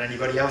infringe on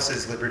anybody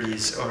else's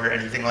liberties or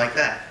anything like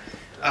that.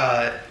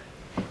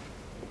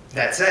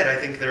 That said, I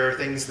think there are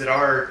things that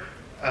are,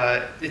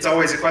 it's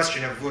always a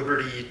question of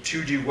liberty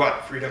to do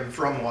what, freedom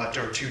from what,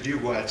 or to do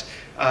what,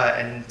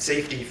 and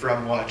safety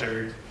from what,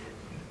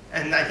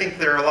 and I think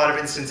there are a lot of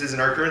instances in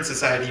our current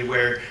society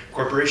where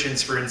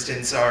corporations, for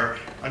instance, are,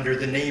 under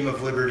the name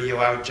of liberty,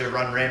 allowed to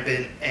run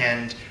rampant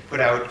and put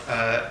out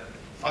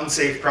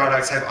unsafe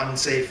products, have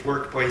unsafe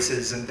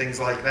workplaces and things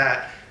like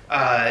that,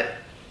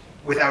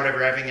 without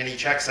ever having any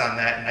checks on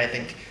that. And I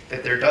think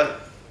that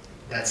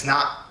that's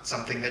not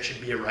something that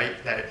should be a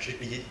right, that it should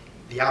be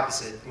the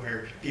opposite,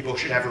 where people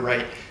should have a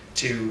right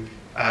to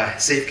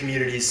safe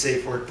communities,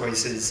 safe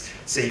workplaces,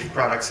 safe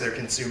products they're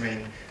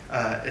consuming,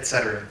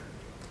 etc.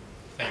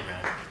 Thank you,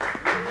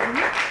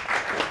 Brandon.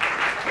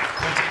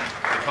 Quincy,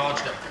 the College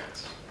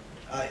Democrats.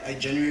 I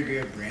generally agree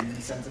with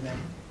Brandon's sentiment.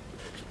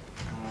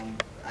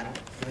 I don't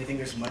really think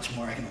there's much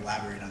more I can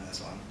elaborate on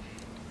this one.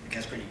 I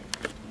guess pretty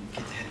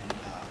get the hit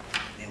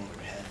nail over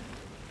the head.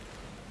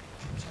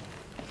 So.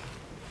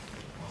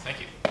 Well, thank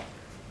you.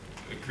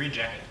 Green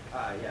Jacket.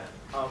 Yeah.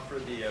 For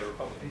the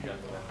Republican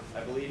gentleman,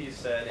 I believe you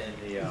said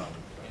in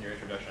your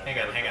introduction. Hang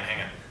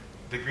on.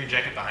 The green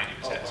jacket behind you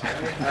was asking.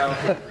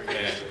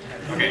 Yeah.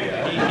 Okay,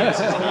 he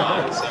says a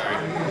lot, sorry.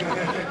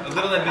 A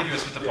little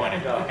ambiguous with the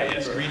pointing. Okay,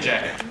 yes, green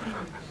jacket.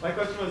 My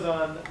question was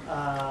on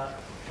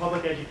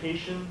public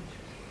education.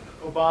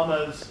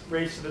 Obama's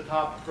Race to the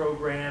Top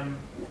program,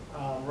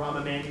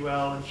 Rahm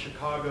Emanuel in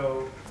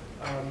Chicago,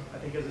 I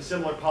think has a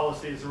similar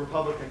policy as the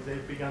Republicans.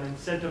 They've begun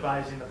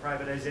incentivizing the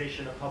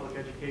privatization of public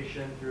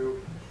education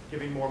through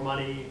giving more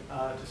money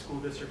to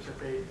school districts if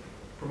they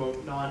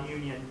promote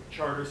non-union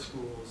charter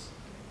schools.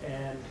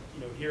 And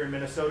here in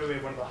Minnesota, we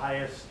have one of the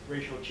highest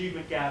racial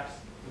achievement gaps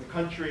in the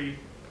country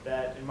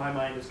that, in my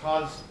mind, has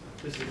caused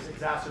this is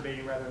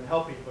exacerbating rather than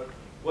helping. But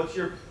what's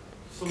your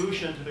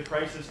solution to the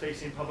crisis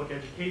facing public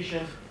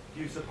education?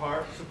 Do you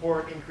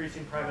support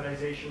increasing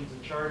privatizations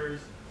and charters,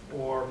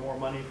 or more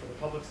money for the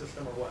public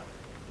system, or what?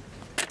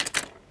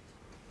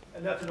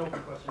 And that's an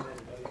open question to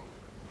anybody.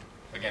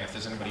 Again, if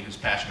there's anybody who's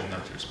passionate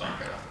enough to respond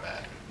right off the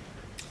bat.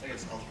 I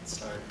guess I'll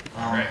start.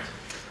 All right.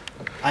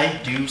 I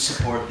do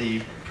support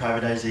the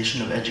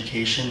privatization of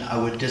education. I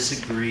would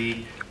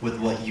disagree with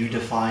what you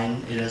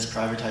define it as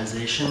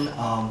privatization,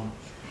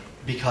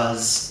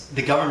 because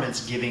the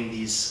government's giving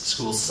these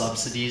schools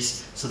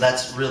subsidies, so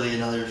that's really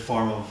another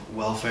form of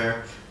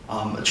welfare.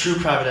 A true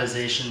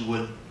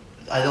privatization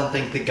I don't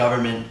think the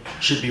government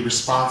should be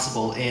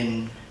responsible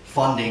in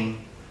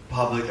funding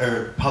public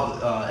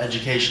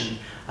education.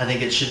 I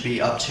think it should be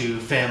up to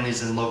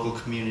families and local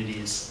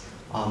communities.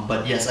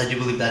 But yes, I do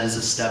believe that is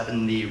a step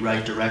in the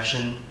right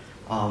direction.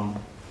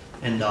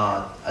 And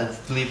I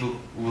believe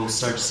we'll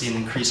start to see an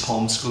increased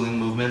homeschooling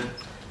movement,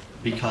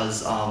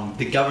 because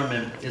the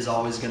government is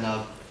always going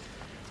to,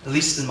 at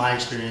least in my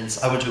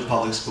experience, I went to a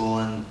public school,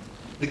 and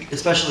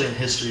especially in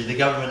history, the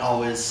government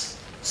always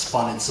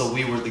spun it so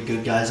we were the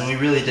good guys, and we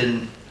really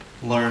didn't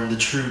learn the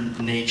true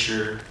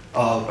nature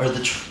of, or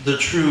the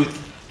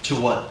truth to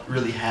what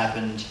really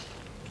happened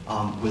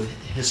with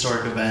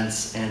historic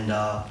events. And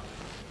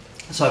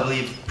so I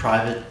believe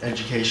private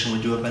education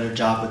would do a better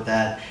job with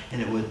that,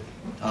 and it would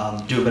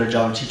do a better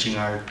job of teaching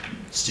our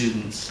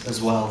students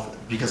as well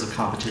because of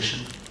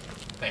competition.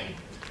 Thank you.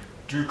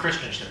 Drew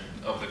Christensen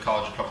of the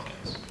College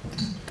Republicans.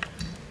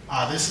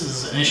 This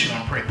is an issue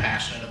I'm pretty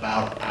passionate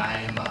about.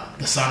 I'm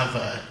the son of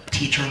a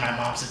teacher. My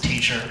mom's a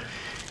teacher.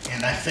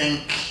 And I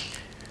think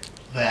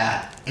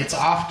that it's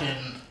often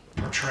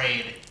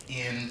portrayed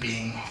in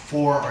being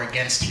for or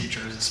against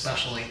teachers,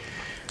 especially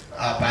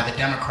by the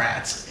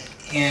Democrats.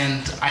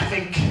 And I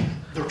think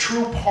the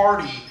true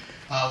party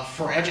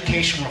for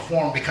education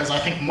reform, because I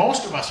think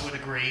most of us would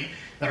agree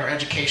that our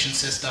education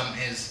system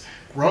is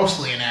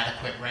grossly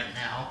inadequate right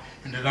now,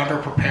 and it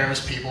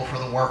underprepares people for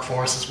the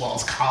workforce as well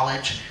as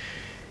college.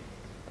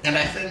 And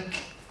I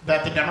think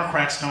that the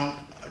Democrats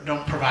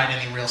don't provide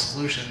any real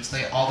solutions.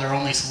 Their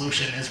only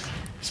solution is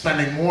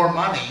spending more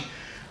money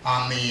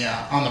on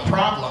the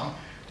problem,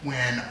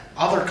 when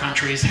other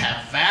countries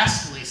have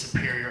vastly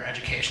superior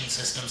education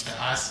systems to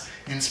us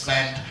and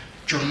spend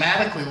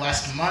dramatically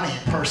less money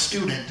per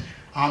student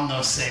on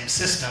those same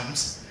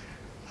systems.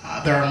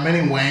 There are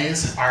many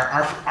ways.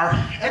 Our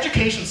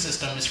education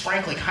system is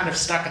frankly kind of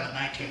stuck in the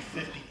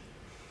 1950s.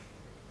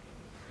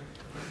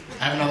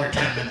 I have another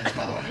 10 minutes,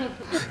 by the way.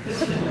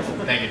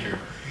 Thank you, Drew.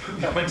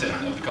 Quinton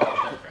of the College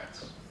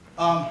Democrats.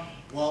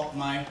 Well,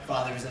 my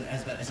father is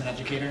an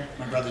educator.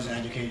 My brother's an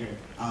educator.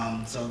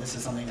 So this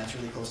is something that's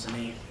really close to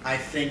me. I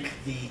think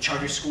the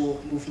charter school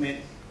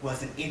movement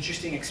was an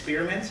interesting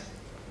experiment,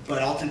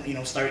 but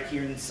ultimately, started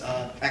here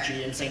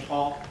actually in St.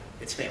 Paul.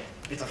 It's failed.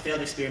 It's a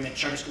failed experiment.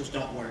 Charter schools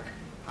don't work.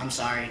 I'm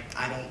sorry.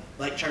 I don't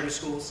like charter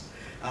schools.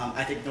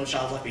 I think No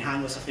Child Left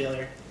Behind was a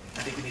failure.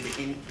 I think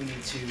we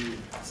need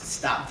to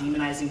stop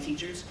demonizing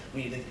teachers.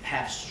 We need to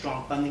have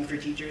strong funding for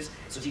teachers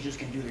so teachers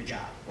can do their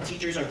job.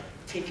 Teachers are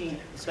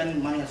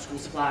spending money on school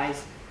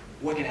supplies,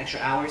 working extra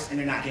hours, and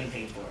they're not getting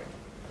paid for it.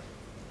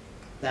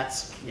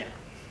 Yeah.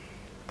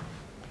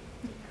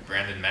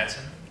 Brandon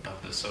Madsen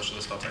of the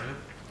Socialist Alternative.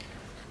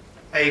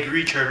 I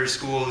agree charter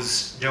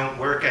schools don't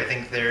work. I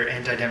think they're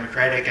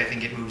anti-democratic. I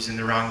think it moves in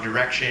the wrong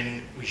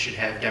direction. We should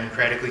have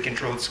democratically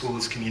controlled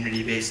schools,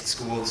 community-based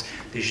schools.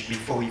 They should be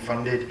fully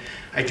funded.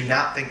 I do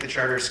not think the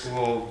charter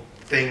school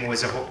thing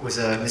was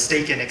a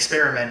mistaken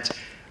experiment.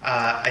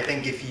 I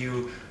think if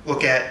you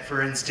look at,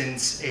 for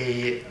instance,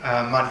 a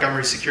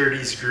Montgomery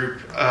Securities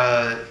Group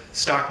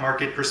stock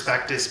market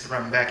prospectus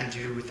from back in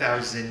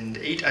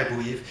 2008, I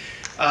believe,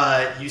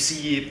 you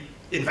see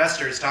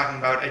investors talking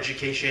about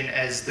education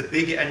as the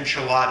big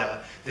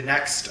enchilada, the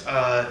next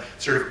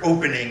sort of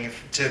opening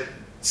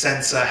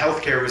since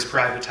healthcare was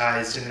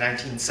privatized in the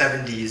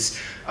 1970s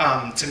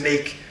to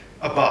make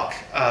a buck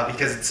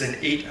because it's an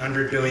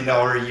 $800 billion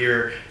a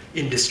year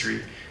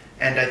industry.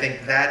 And I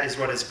think that is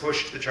what has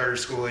pushed the charter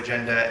school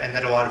agenda, and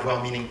that a lot of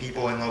well-meaning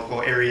people in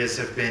local areas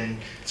have been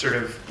sort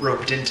of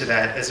roped into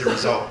that as a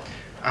result.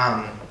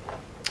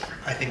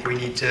 I think we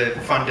need to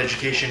fund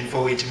education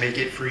fully to make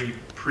it free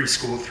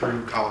preschool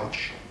through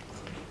college.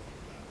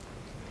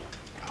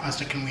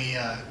 Asta, can we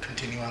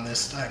continue on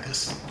this?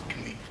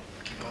 Can we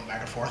keep going back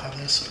and forth on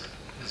this? Or?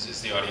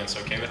 Is the audience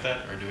okay with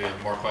that, or do we have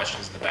more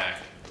questions in the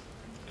back?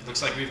 It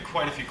looks like we have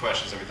quite a few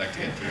questions that we'd like to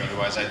get through.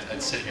 Otherwise,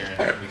 I'd sit here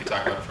and we could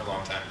talk about it for a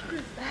long time.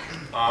 In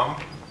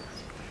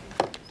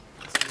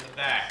the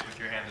back, with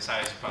your hand as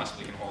high as you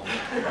possibly can hold it.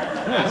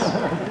 Yes.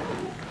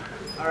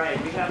 All right,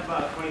 we have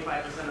about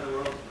 25% of the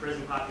world's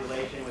prison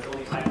population, with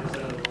only 5%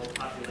 of the world's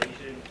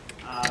population.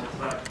 It's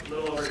about a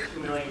little over 2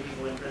 million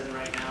people in prison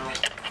right now.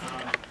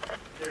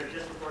 They're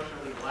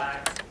disproportionately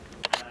black,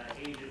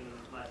 Asian,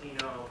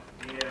 Latino,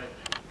 Native.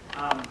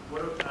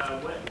 What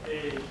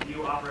do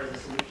you offer as a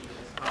solution to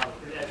this problem?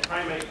 Because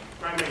crime rates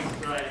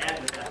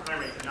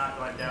have not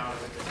gone down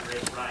with this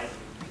great rise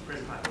in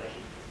prison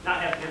population.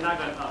 Have not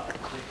gone up.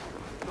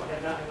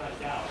 Have not gone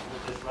down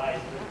with this rise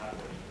in prison population.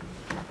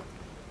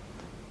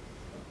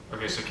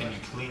 Okay, so can you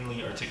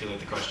cleanly articulate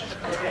the question?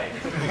 Okay.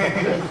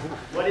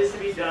 What is to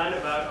be done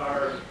about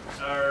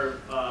our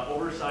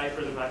oversized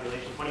prison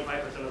population,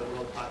 25% of the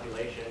world's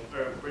population,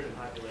 or prison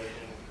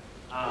population?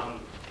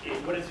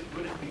 What is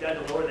to be done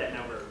to lower that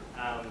number?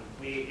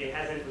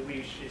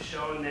 It's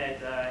shown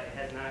that it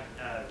has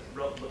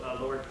not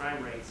lowered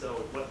crime rates, so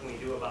what can we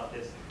do about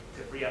this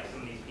to free up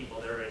some of these people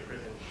that are in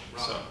prison?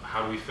 So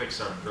how do we fix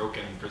our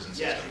broken prison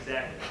system? Yes,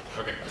 exactly.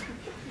 Okay.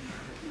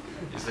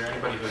 Is there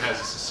anybody who has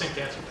a succinct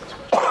answer to this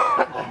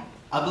question?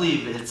 I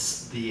believe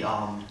it's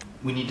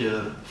we need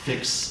to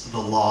fix the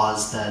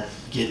laws that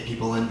get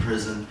people in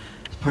prison,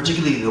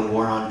 particularly the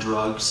war on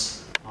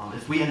drugs.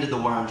 If we ended the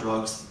war on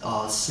drugs,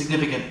 a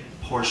significant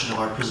portion of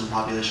our prison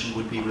population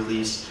would be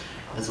released,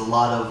 as a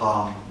lot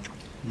of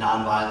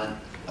nonviolent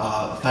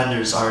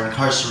offenders are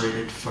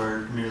incarcerated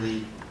for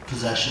merely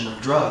possession of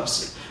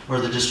drugs or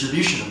the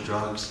distribution of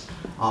drugs.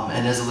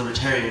 And as a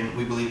libertarian,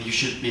 we believe you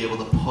should be able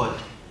to put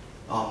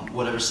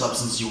whatever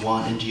substance you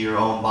want into your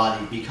own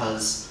body,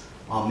 because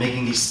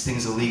making these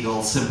things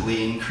illegal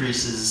simply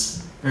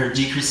increases or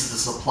decreases the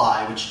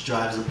supply, which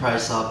drives the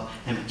price up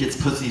and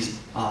puts these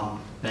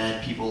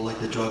bad people like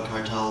the drug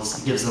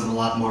cartels, gives them a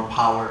lot more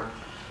power.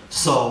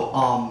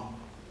 So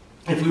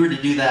if we were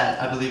to do that,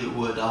 I believe it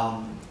would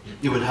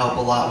help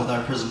a lot with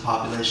our prison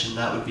population.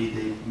 That would be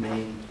the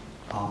main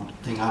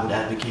thing I would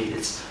advocate.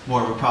 It's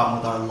more of a problem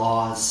with our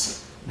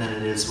laws than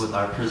it is with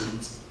our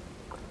prisons.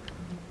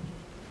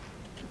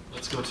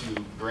 Let's go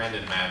to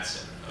Brandon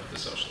Madsen of the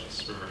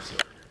Socialists. Reverse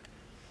order.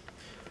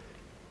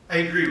 I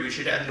agree, we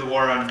should end the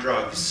war on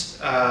drugs.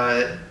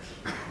 I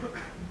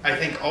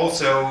think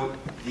also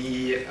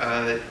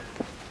the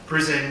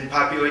prison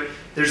population,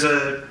 there's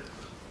a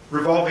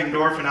revolving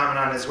door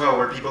phenomenon as well,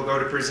 where people go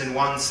to prison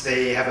once,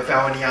 they have a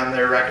felony on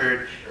their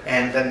record,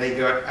 and then they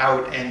go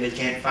out and they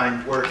can't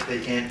find work,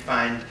 they can't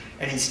find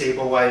any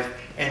stable life,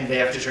 and they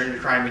have to turn to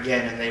crime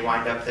again, and they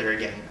wind up there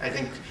again. I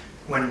think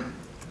when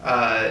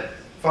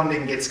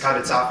funding gets cut,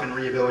 it's often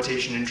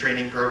rehabilitation and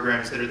training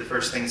programs that are the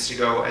first things to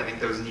go. I think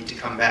those need to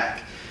come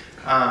back.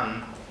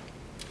 And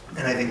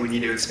I think we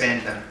need to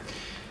expand them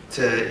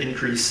to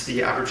increase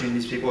the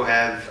opportunities people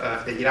have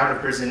if they get out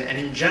of prison. And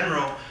in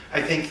general,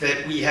 I think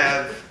that we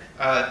have,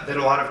 that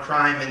a lot of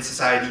crime in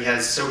society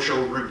has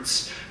social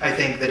roots. I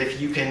think that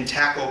if you can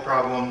tackle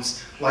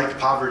problems like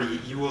poverty,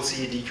 you will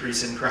see a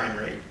decrease in crime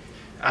rate.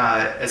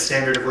 As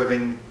standard of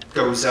living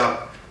goes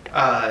up,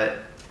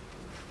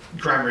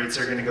 crime rates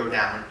are going to go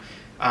down.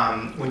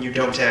 When you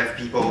don't have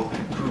people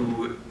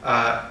who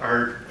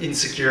are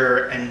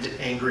insecure and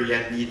angry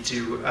and need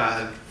to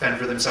fend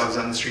for themselves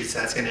on the streets,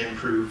 that's going to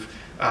improve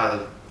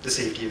the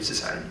safety of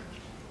society.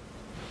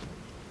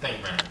 Thank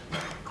you, Brandon.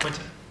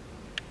 Quentin.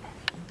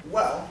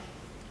 Well,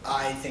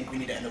 I think we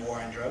need to end the war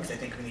on drugs. I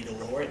think we need to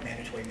lower it,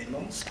 mandatory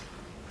minimums.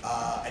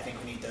 I think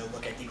we need to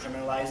look at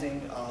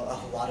decriminalizing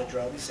a lot of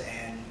drugs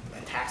and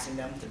taxing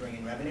them to bring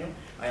in revenue.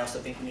 I also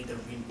think we need to,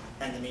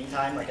 in the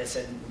meantime, like I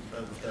said,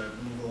 with the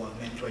removal of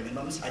mandatory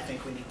minimums, I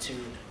think we need to,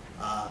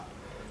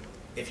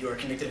 if you are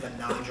convicted of a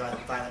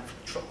non-violent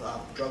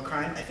drug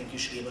crime, I think you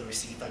should be able to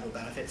receive federal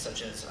benefits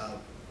such as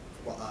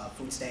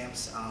food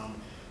stamps,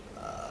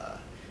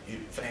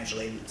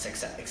 financial aid,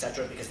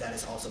 etc., because that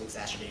is also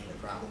exacerbating the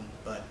problem.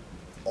 But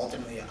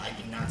ultimately, I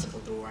do not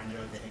support the war on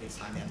drugs. I think it's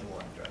time to end the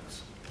war on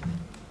drugs.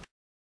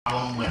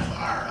 Problem with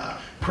our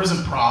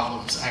prison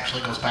problems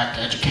actually goes back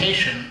to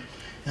education,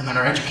 and that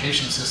our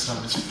education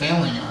system is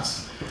failing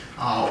us.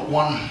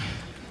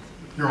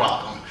 You're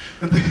welcome.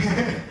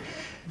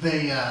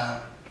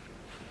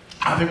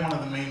 I think one of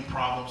the main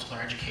problems with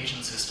our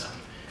education system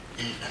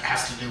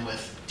has to do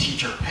with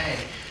teacher pay,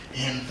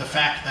 and the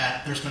fact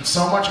that there's been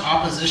so much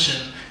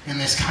opposition in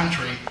this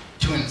country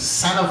to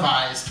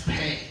incentivized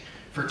pay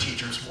for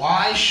teachers.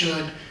 Why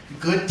should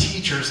good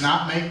teachers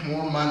not make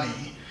more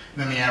money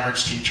than the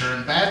average teacher,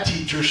 and bad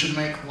teachers should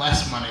make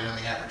less money than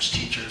the average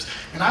teachers?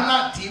 And I'm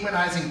not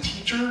demonizing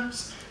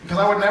teachers, because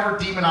I would never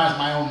demonize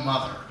my own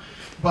mother.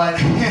 But,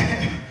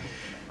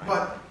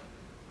 but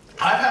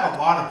I've had a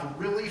lot of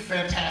really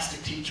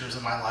fantastic teachers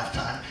in my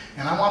lifetime,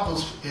 and I want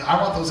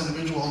those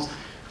individuals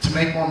to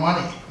make more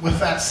money. With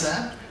that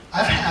said,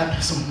 I've had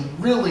some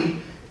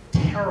really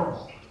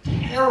terrible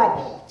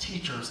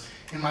teachers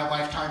in my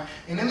lifetime.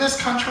 And in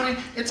this country,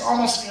 it's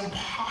almost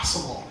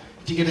impossible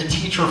to get a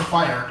teacher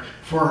fired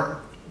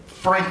for,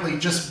 frankly,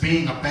 just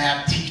being a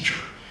bad teacher.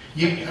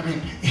 I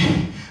mean,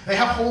 they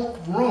have whole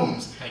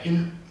rooms.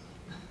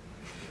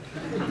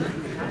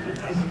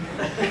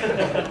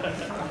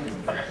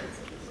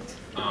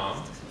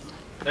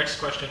 Next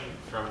question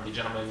from the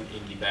gentleman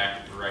in the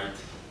back right,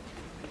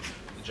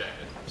 the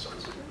jacket, sorry,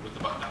 with the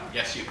button down.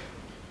 Yes, you.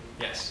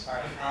 Yes. All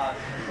right.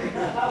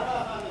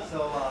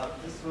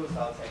 This goes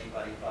out to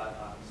anybody,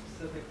 but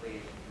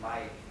specifically,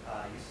 Mike,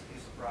 you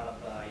brought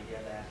up the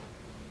idea that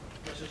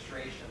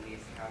registration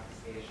leads to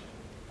confiscation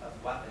of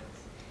weapons.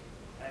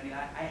 And I mean,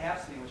 I have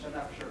something which I'm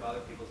not sure about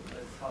other people's, but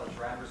it's called a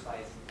driver's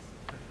license.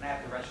 And I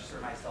have to register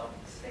myself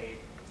with the state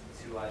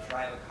to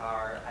drive a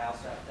car. I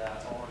also have to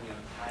own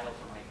title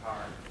for my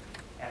car.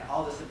 And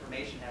all this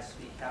information has to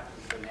be kept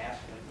into the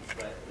national,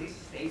 at least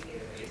a state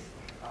database,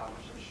 which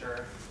I'm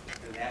sure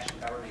the national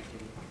government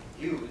can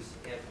use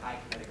if I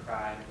commit a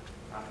crime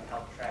and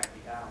help track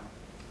me down.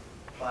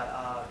 But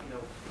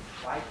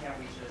why can't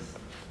we just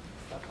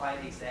apply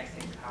the exact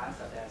same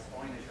concept as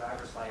owning a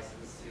driver's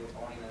license to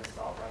owning an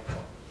assault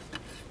rifle?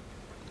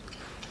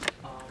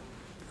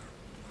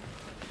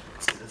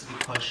 That's a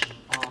good question.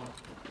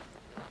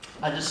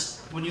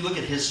 When you look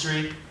at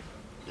history,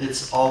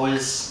 it's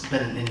always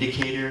been an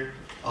indicator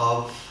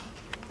of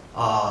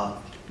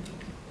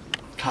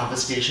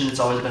confiscation. It's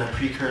always been a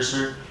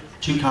precursor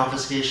to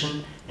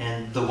confiscation.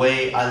 And the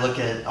way I look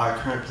at our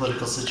current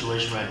political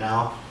situation right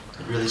now,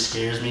 it really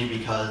scares me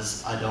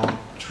because I don't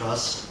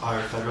trust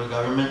our federal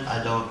government.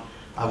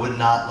 I would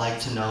not like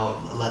to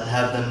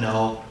have them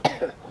know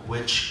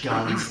which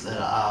guns that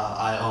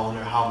I own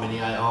or how many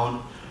I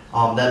own.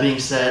 That being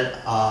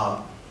said,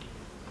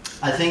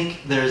 I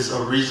think there's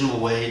a reasonable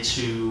way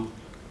to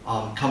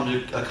come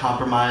to a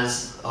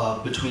compromise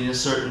between a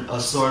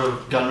sort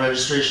of gun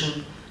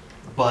registration,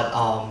 but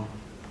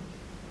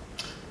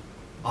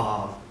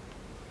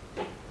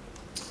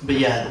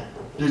yeah,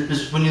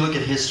 when you look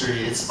at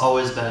history, it's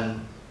always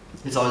been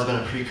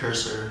a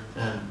precursor,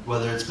 and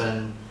whether it's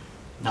been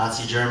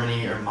Nazi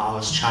Germany or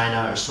Maoist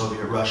China or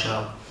Soviet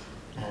Russia,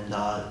 and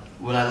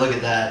when I look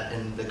at that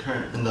in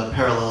the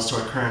parallels to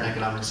our current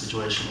economic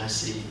situation, I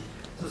see.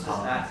 So this is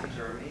Nazi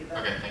Germany then?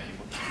 Okay, thank you.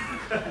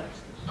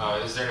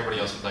 Is there anybody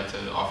else who'd like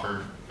to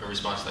offer a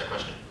response to that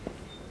question?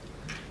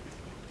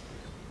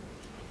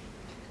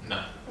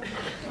 No. Okay.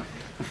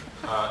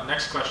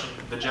 Next question,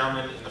 the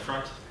gentleman in the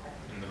front,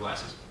 in the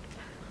glasses.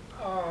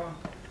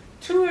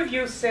 Two of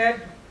you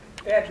said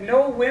that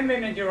no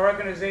women in your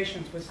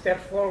organizations would step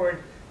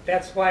forward.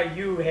 That's why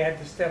you had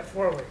to step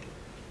forward.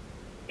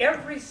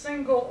 Every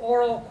single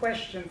oral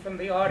question from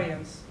the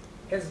audience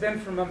has been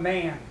from a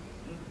man.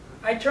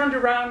 I turned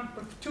around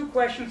 2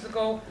 questions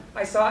ago,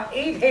 I saw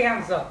 8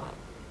 hands up.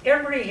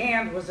 Every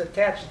hand was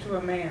attached to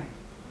a man.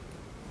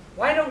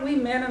 Why don't we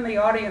men in the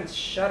audience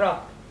shut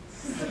up?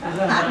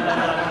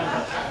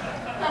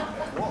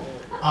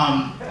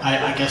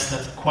 I guess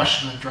that's a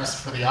question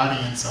addressed for the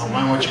audience, so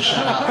why won't you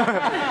shut up?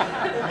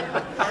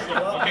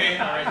 Okay,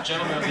 all right,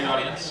 gentlemen of the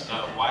audience,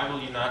 why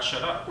will you not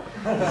shut up?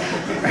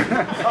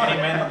 Any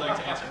man would like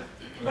to answer?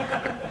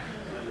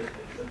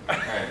 All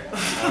right,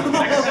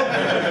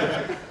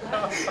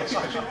 next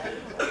question.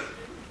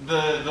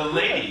 The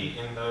lady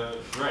in the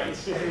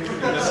right,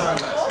 in the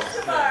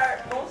sunglasses.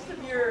 Most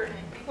of your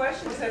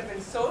questions have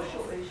been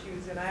social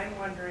issues, and I'm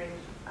wondering,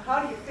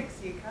 how do you fix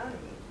the economy?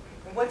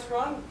 And what's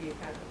wrong with the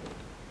economy?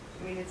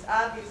 I mean, it's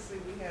obviously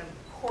we have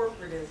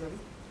corporatism,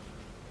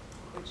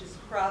 which is a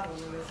problem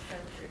in this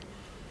country.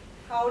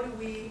 How do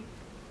we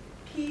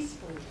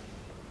peacefully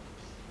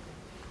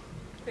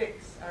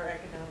fix our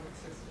economic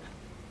system?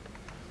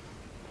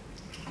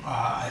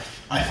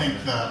 I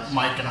think that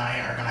Mike and I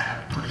are going to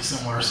have pretty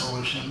similar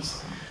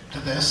solutions to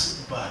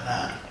this, but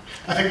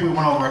I think we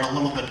went over it a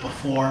little bit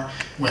before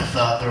with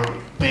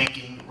the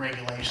banking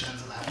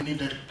regulations and that. We need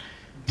to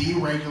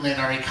deregulate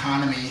our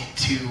economy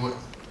to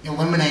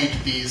eliminate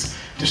these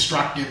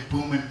destructive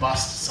boom and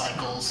bust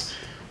cycles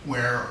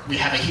where we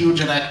have a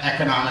huge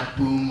economic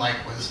boom like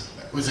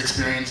was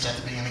experienced at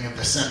the beginning of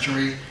the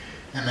century,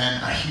 and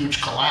then a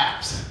huge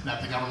collapse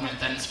that the government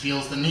then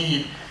feels the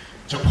need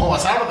to pull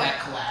us out of that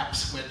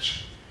collapse,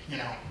 which, you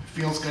know,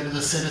 feels good to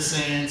the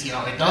citizens. You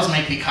know, it does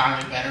make the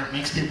economy better. It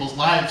makes people's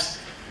lives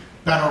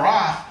better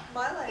off.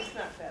 My life's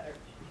not better.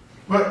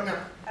 But no.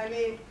 I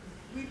mean,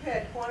 we've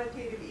had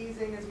quantitative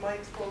easing, as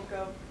Mike spoke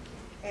of,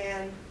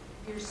 and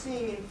you're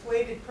seeing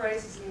inflated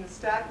prices in the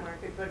stock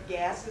market, but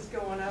gas is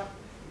going up,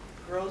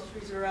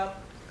 groceries are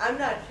up. I'm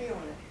not feeling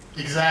it.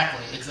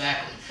 Exactly.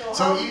 So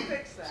how do you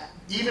fix that?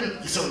 Even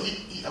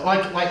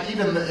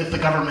if the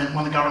government,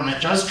 when the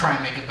government does try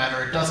and make it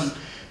better, it doesn't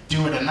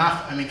do it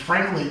enough. I mean,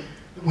 frankly,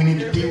 we need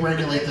to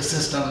deregulate the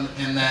system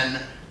and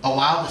then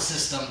allow the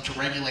system to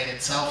regulate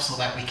itself so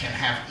that we can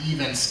have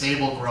even,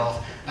 stable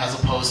growth as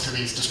opposed to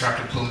these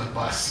destructive boom and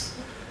busts.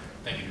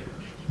 Thank you.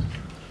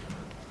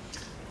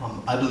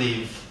 I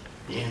believe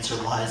the answer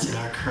lies in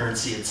our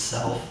currency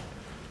itself.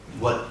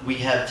 What we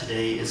have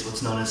today is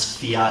what's known as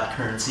fiat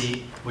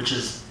currency, which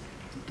is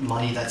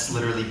money that's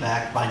literally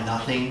backed by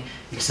nothing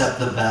except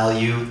the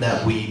value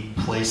that we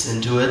place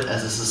into it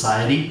as a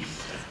society.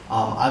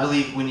 I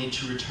believe we need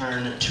to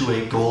return to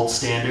a gold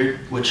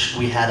standard, which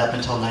we had up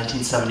until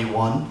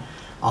 1971.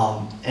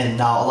 And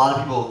now a lot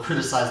of people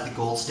criticize the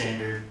gold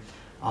standard.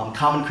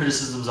 Common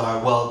criticisms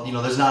are, well, you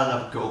know, there's not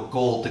enough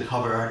gold to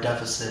cover our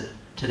deficit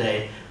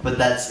today, but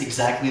that's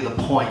exactly the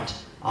point.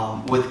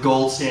 With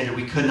gold standard,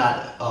 we could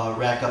not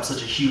rack up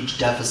such a huge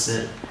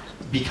deficit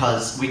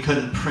because we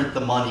couldn't print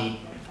the money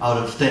out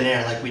of thin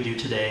air like we do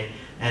today.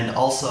 And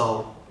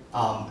also,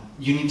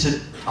 you need to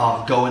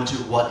go into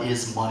what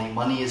is money.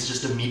 Money is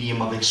just a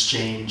medium of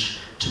exchange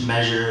to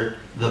measure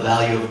the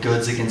value of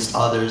goods against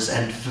others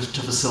and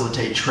to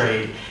facilitate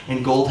trade.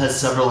 And gold has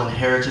several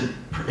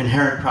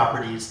inherent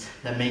properties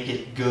that make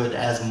it good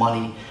as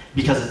money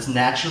because it's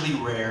naturally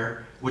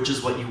rare, which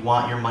is what you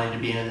want your money to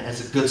be in,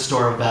 as a good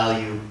store of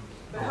value.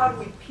 But how do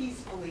we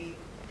peacefully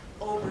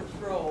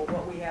overthrow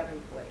what we have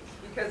in place?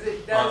 Because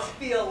it does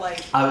feel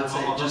like... I would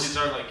say these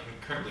are like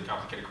incredibly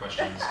complicated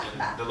questions,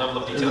 and the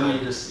level of detail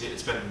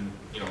it's been,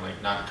 you know,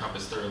 like not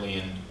encompassed thoroughly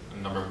in a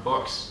number of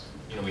books.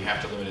 You know, we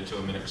have to limit it to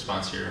a minute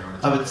response here in order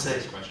to answer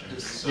these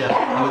questions. So. Yeah,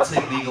 I would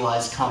say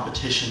legalize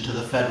competition to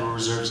the Federal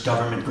Reserve's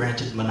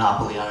government-granted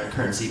monopoly on our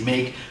currency.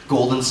 Make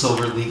gold and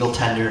silver legal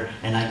tender,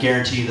 and I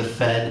guarantee you the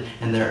Fed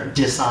and their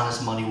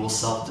dishonest money will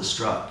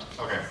self-destruct.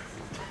 Okay,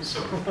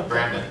 so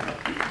Brandon.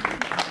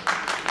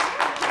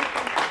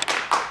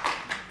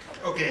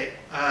 Okay,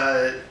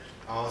 I'll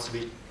also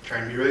be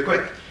trying to be really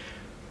quick.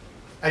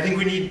 I think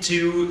we need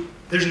to,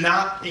 there's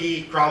not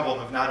a problem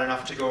of not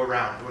enough to go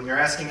around. When you're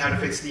asking how to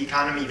fix the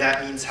economy,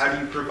 that means how do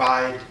you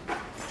provide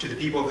to the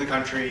people of the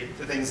country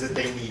the things that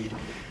they need.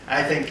 And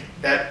I think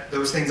that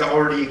those things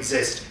already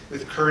exist.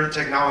 With current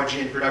technology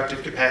and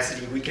productive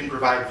capacity, we can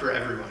provide for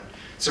everyone.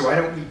 So why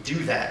don't we do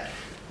that?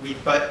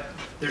 But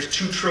there's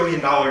 $2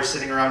 trillion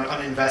sitting around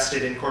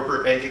uninvested in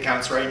corporate bank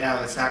accounts right now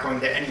that's not going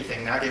to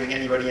anything, not giving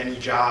anybody any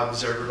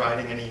jobs or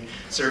providing any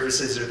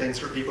services or things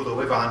for people to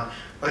live on.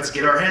 Let's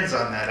get our hands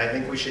on that. I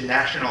think we should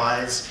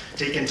nationalize,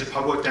 take into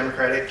public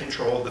democratic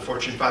control the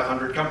Fortune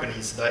 500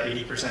 companies, the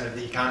 80% of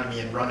the economy,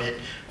 and run it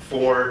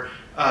for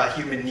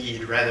human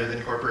need rather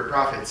than corporate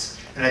profits.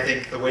 And I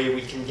think the way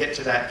we can get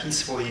to that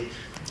peacefully,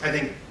 I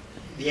think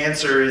the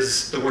answer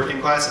is the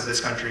working class of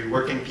this country.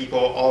 Working people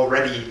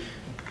already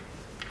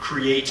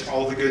create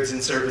all the goods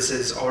and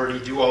services, already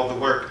do all the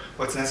work.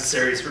 What's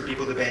necessary is for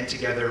people to band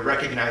together,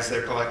 recognize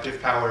their collective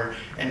power,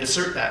 and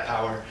assert that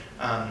power.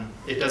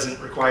 It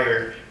doesn't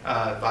require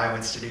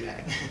violence to do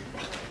that.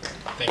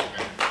 Thank you,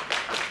 Brandon.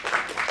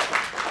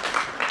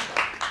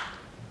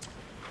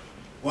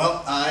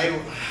 Well,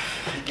 I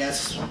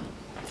guess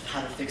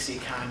how to fix the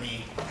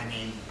economy. I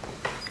mean,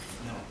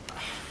 no.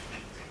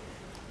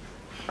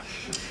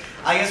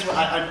 I guess what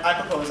I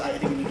propose, I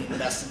think we need to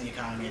invest in the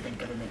economy. I think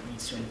government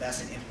needs to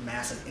invest in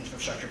massive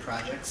infrastructure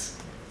projects.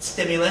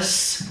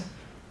 Stimulus,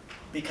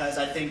 because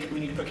I think we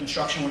need to put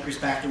construction workers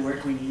back to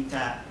work. We need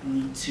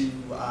to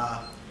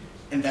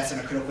invest in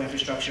our critical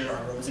infrastructure.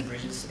 Our roads and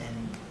bridges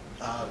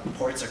and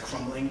ports are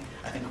crumbling.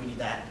 I think we need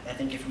that. I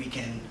think if we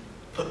can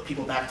put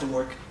people back to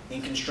work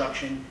in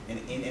construction and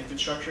in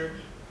infrastructure,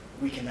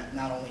 we can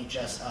not only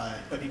just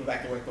put people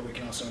back to work, but we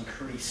can also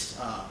increase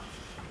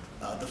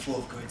the flow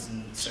of goods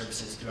and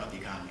services throughout the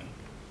economy.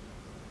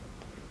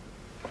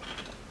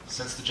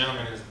 Since the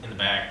gentleman in the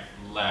back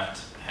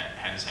left,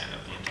 had his hand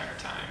up the entire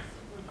time,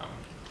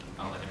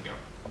 I'll let him go.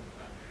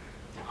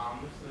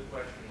 This is a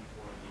question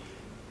for the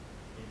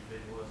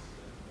individualist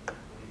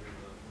leaders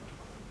of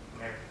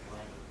American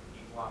land of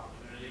equal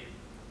opportunity.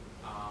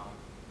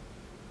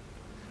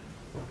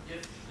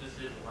 If this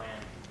is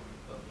land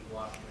of equal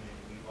opportunity,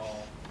 we've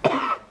all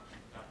got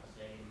the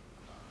same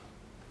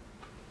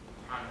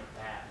kind of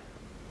path,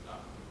 to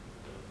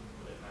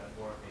put it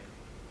metaphorically.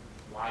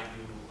 Why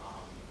do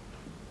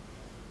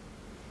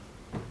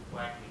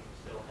black people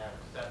still have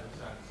 7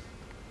 cents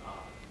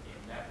in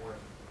net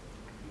worth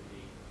to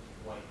the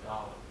white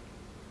dollar?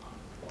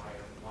 Why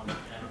are 1 in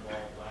 10 of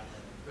all black men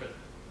in prison?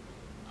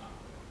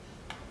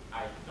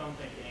 I don't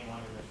think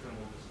anyone in this room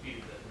will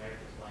dispute that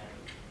America's land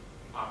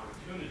of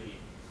opportunity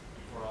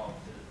for all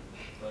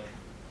citizens, but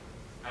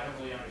I don't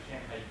really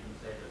understand how you can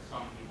say that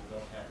some people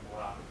don't have more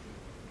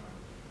opportunity.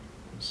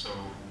 So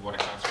what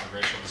accounts for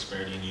racial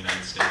disparity in the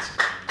United States,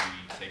 and how do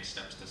we take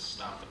steps to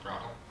stop the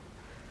problem?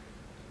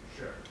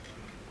 Sure.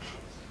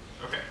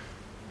 Okay.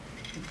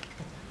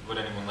 Would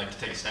anyone like to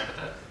take a stab at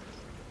that?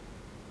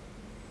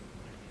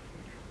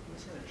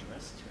 What's that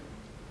addressed to?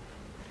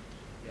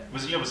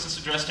 Was this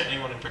addressed to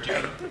anyone in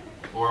particular?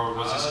 Or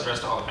was this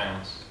addressed to all the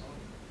panelists?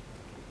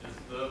 It's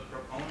the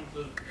proponents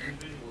of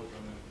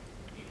individualism and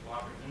equal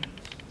opportunities.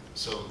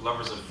 So,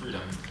 lovers of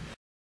freedom.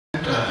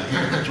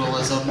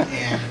 Individualism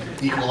and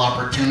equal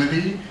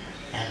opportunity,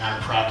 and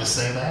I'm proud to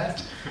say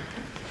that.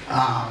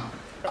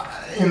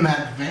 In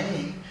that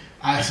vein,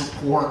 I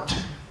support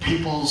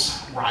people's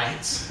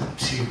rights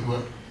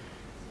to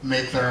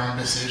make their own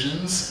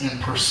decisions and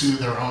pursue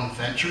their own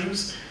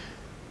ventures.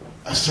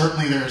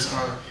 Certainly there's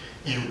a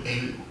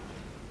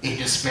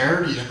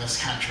disparity in this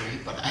country,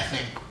 but I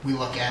think we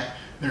look at,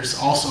 there's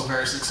also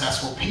very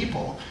successful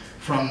people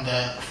from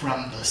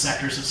the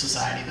sectors of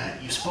society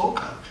that you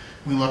spoke of.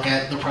 We look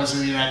at the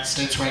President of the United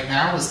States right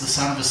now as the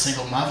son of a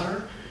single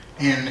mother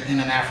and an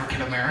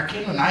African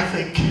American, and I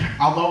think,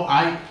 although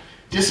I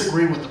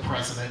disagree with the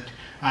President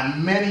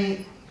on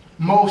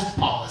most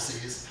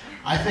policies,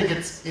 I think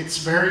it's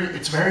very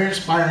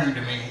inspiring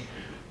to me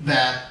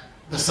that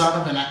the son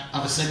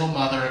of a single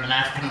mother and an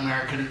African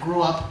American who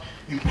grew up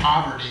in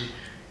poverty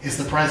is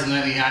the President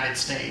of the United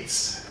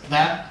States.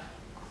 That,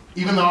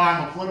 even though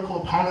I'm a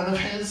political opponent of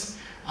his,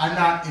 I'm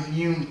not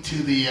immune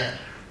to the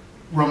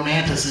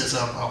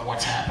romanticism of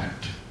what's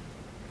happened.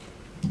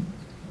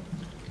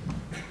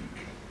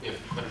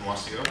 If Clinton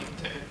wants to go, he can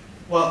take it.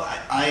 Well,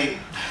 I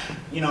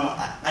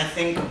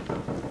think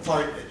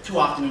far too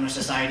often in our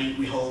society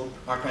we hold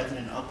our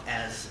president up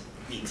as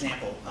the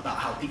example about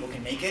how people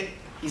can make it.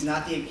 He's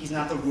not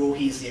the rule.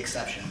 He's the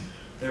exception.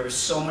 There is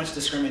so much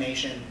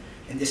discrimination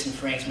and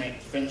disenfranchisement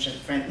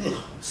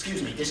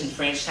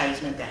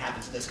that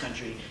happens in this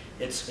country.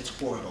 It's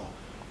horrible.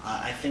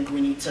 I think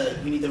we need to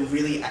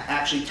really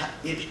actually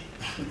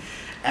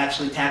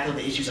tackle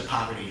the issues of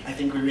poverty. I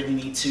think we really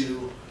need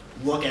to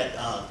look at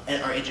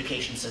our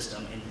education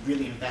system and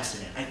really invest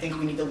in it. I think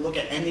we need to look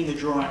at ending the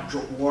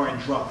war on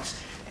drugs,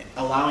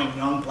 allowing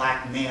young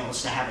black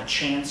males to have a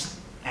chance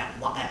at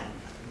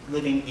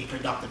living a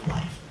productive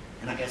life.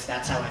 And I guess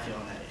that's how I feel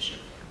on that issue.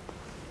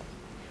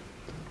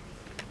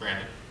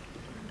 Brandon.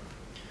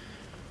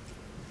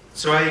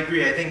 So I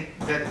agree. I think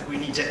that we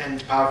need to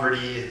end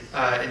poverty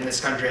in this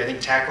country. I think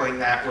tackling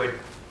that would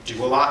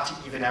do a lot to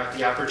even out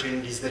the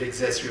opportunities that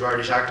exist. We've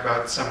already talked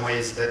about some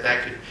ways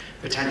that could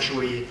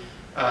potentially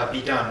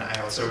be done. I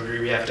also agree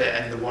we have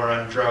to end the war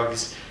on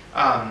drugs.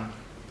 And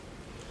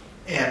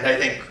I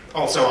think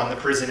also on the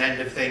prison end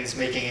of things,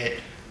 making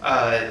it,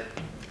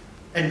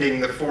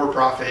 ending the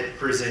for-profit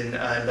prison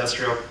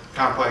industrial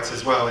complex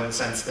as well, in the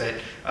sense that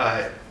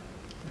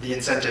the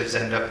incentives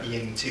end up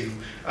being to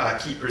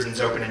keep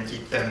prisons open and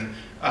keep them,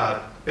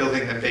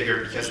 building them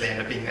bigger because they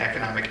end up being the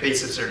economic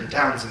base of certain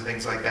towns and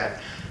things like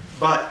that.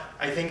 But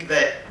I think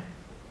that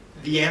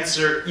the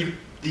answer,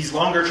 these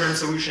longer-term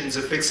solutions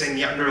of fixing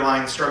the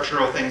underlying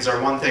structural things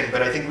are one thing,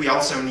 but I think we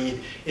also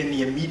need, in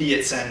the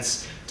immediate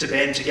sense, to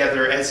band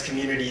together as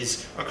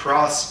communities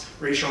across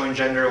racial and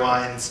gender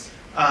lines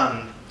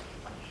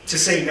to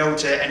say no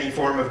to any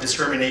form of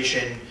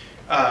discrimination,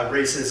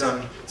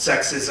 racism,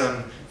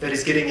 sexism that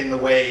is getting in the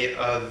way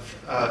of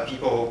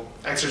people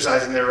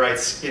exercising their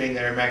rights, getting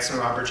their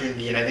maximum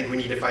opportunity, and I think we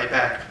need to fight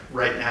back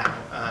right now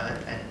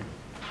and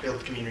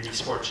build community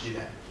support to do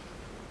that.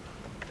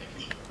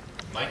 Thank you.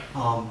 Mike?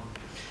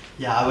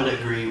 Yeah, I would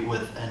agree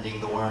with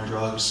ending the war on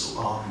drugs.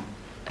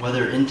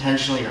 Whether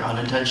intentionally or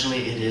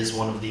unintentionally, it is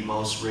one of the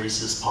most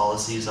racist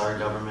policies our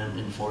government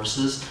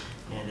enforces,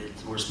 and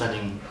we're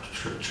spending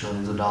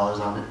trillions of dollars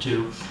on it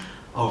too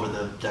over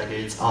the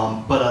decades.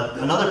 But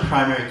another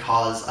primary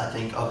cause, I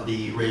think, of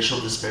the racial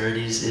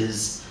disparities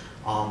is,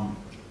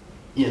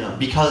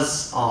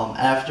 because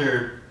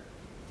after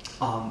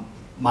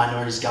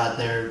minorities got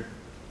their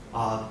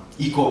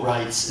equal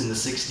rights in the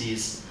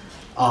 60s,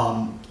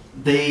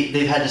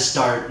 they've had to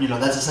start,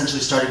 that's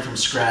essentially starting from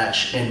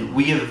scratch, and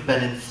we have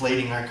been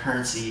inflating our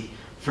currency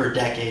for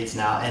decades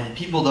now, and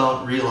people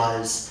don't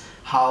realize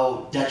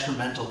how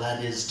detrimental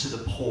that is to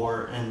the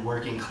poor and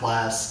working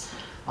class.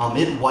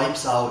 It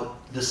wipes out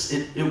the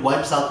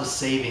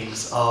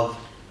savings of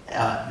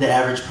the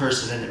average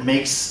person, and it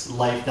makes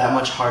life that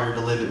much harder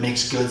to live. It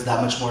makes goods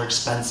that much more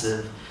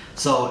expensive.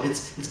 So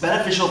it's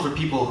beneficial for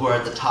people who are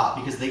at the top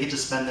because they get to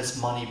spend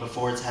this money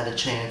before it's had a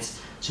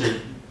chance to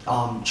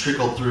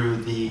trickle through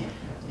the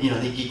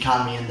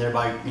economy and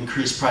thereby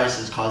increase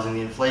prices, causing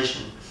the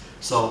inflation.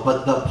 So,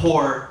 but the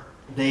poor,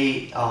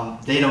 they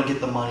don't get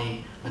the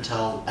money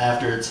until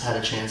after it's had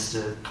a chance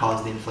to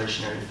cause the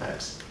inflationary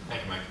effects.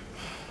 Thank you, Mike.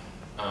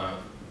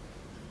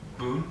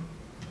 Boone,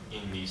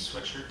 in the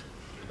sweatshirt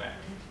in the back.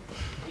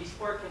 Do you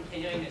support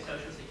continuing the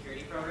Social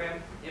Security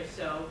program? If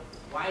so,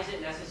 why is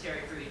it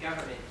necessary for the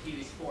government to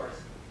use force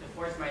to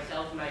force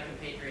myself and my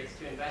compatriots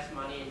to invest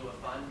money into a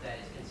fund that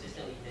is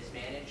consistently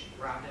mismanaged,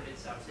 robbed of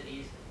its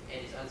subsidies,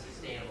 and is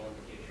unsustainable in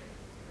the future?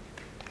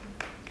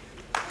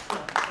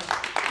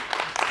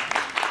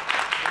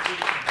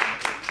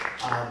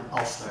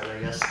 I'll start, I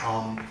guess.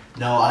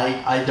 No,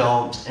 I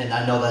don't, and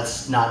I know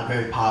that's not a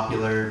very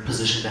popular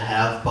position to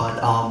have,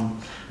 but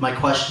my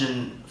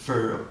question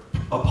for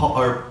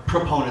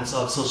proponents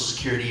of Social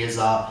Security is,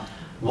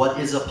 what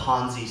is a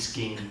Ponzi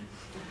scheme?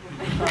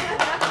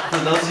 For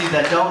those of you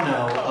that don't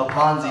know, a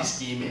Ponzi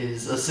scheme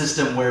is a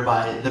system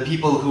whereby the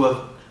people who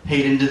have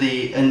paid into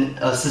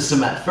a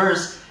system at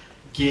first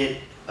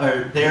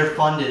they're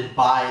funded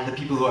by the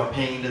people who are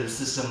paying into the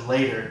system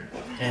later,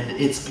 and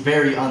it's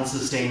very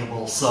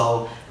unsustainable.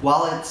 So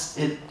while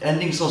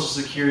ending Social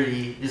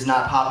Security is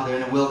not popular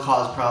and it will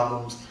cause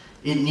problems,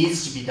 it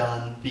needs to be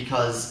done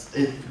because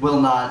it will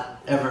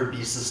not ever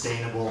be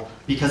sustainable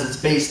because it's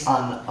based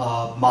on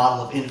a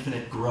model of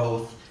infinite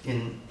growth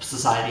in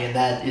society, and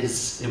that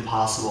is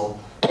impossible.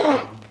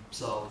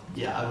 So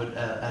yeah, I would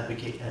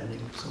advocate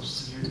ending Social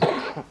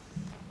Security.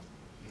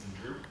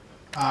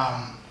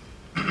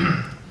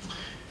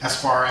 As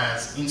far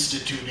as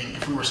instituting,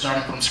 if we were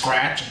starting from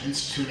scratch and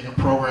instituting a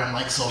program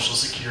like Social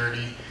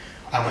Security,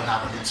 I would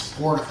not be in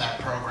support of that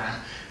program.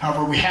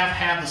 However, we have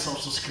had the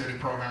Social Security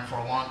program for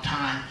a long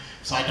time,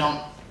 so I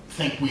don't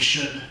think we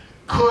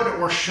could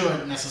or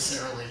should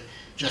necessarily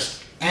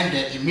just end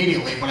it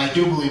immediately, but I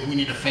do believe we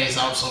need to phase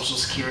out Social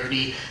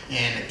Security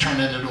and turn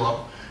it into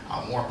a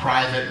more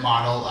private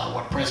model.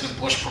 What President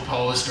Bush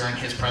proposed during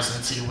his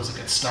presidency was a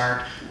good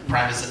start. The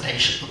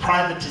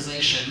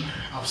privatization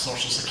of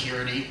Social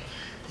Security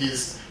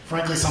is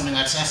frankly something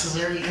that's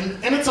necessary,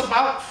 and it's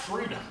about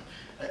freedom.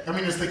 I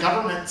mean, is the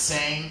government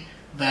saying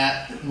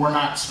that we're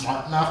not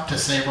smart enough to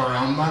save our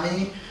own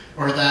money,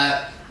 or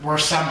that we're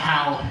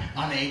somehow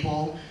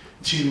unable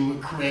to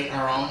create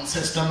our own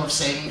system of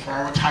saving for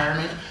our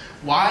retirement?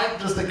 Why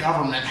does the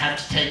government have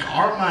to take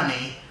our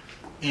money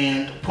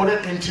and put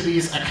it into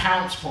these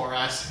accounts for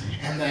us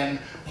and then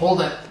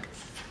hold it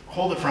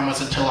from us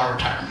until our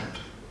retirement?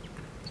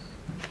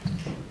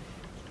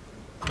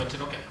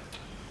 Clinton, okay.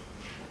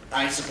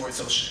 I support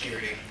Social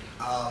Security.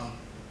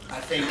 I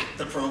think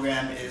the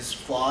program is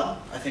flawed.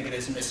 I think it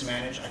is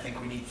mismanaged. I think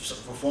we need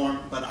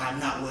reform, but I'm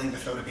not willing to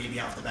throw the baby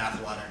out the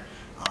bathwater.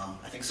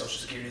 I think Social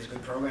Security is a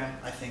good program.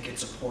 I think it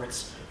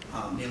supports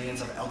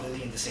millions of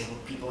elderly and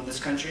disabled people in this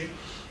country,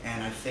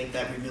 and I think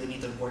that we really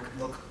need to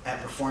look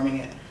at reforming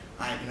it.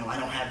 I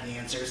don't have the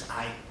answers.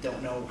 I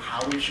don't know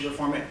how we should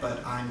reform it,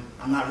 but I'm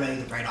not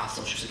ready to write off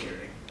Social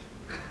Security.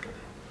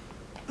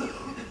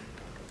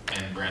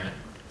 And Brandon?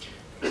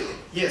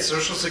 Yeah,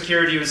 Social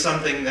Security was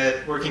something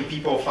that working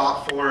people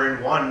fought for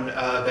and won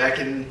back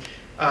in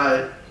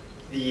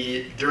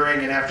during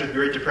and after the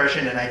Great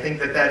Depression, and I think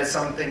that is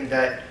something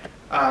that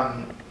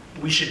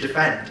we should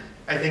defend.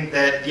 I think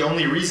that the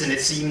only reason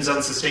it seems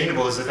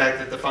unsustainable is the fact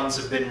that the funds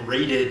have been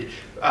raided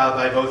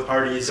by both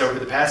parties over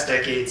the past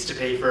decades to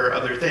pay for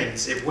other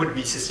things. It would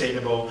be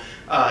sustainable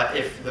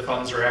if the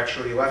funds were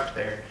actually left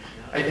there.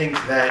 I think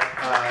that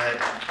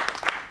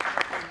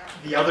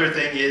the other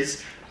thing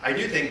is, I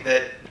do think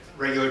that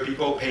regular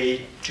people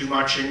pay too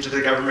much into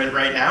the government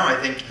right now. I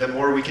think the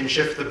more we can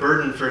shift the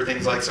burden for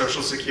things like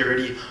Social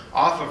Security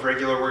off of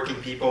regular working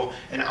people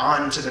and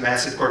on to the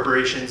massive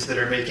corporations that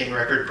are making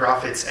record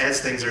profits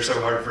as things are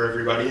so hard for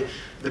everybody,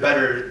 the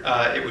better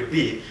it would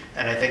be.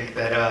 And I think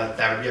that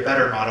that would be a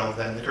better model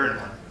than the current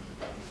one.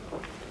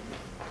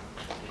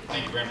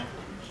 Thank you, Brandon.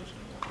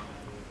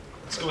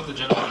 Let's go with the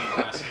gentleman in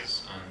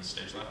glasses on the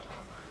stage left.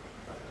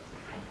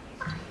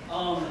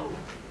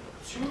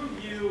 Two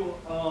of you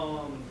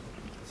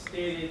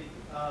stated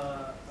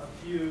a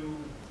few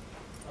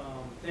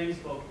things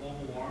about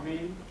global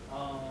warming.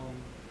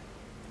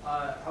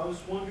 I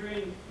was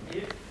wondering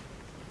if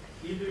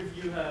either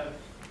of you have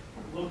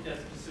looked at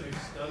specific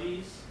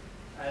studies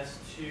as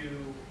to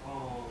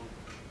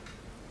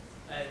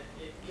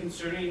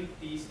concerning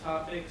these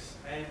topics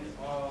and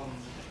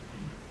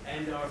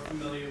are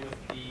familiar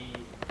with the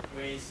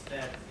ways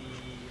that the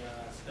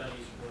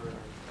studies were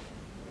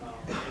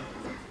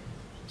implemented.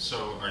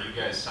 So, are you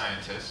guys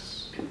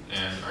scientists,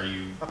 and are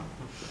you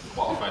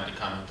qualified to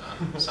comment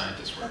on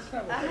scientists' work?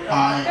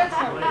 That's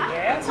not what he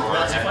asked. Or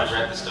have you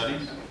read the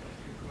studies?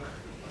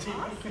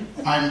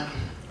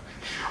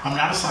 I'm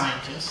not a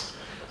scientist.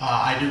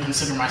 I do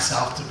consider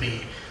myself to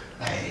be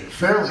a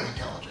fairly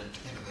intelligent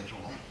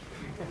individual,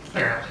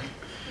 fairly.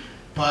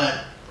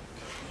 But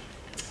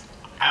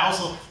I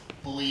also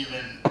believe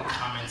in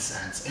common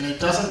sense, and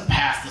it doesn't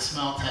pass the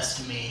smell test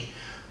to me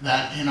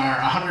that in our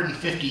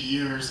 150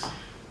 years,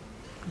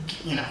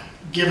 you know,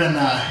 given,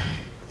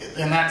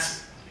 and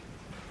that's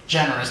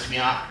generous to me,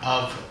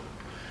 of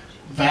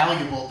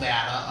valuable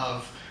data,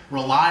 of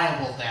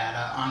reliable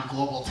data on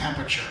global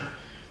temperature,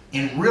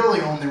 and really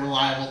only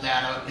reliable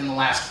data in the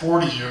last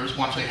 40 years,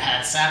 once we've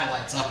had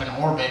satellites up in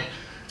orbit,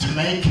 to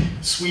make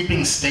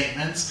sweeping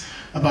statements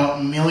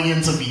about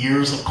millions of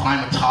years of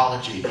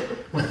climatology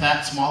with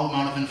that small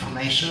amount of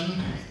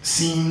information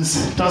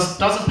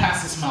doesn't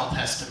pass the smell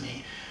test to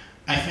me.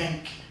 I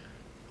think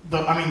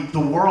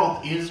the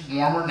world is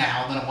warmer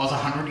now than it was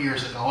 100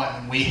 years ago. I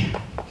mean, we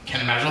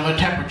can measure the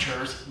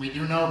temperatures, we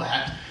do know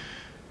that,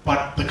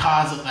 but the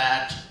cause of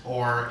that,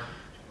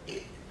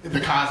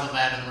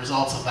 and the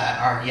results of that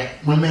are yet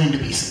remain to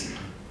be seen.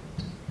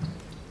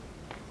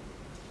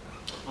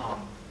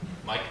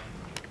 Mike,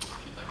 if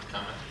you'd like to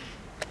comment.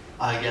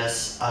 I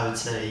guess I would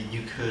say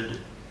you could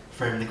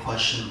frame the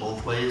question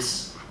both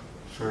ways.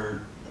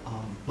 For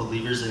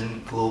believers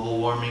in global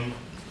warming,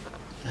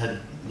 had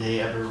they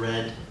ever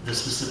read the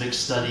specific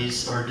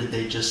studies, or did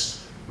they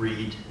just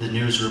read the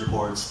news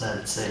reports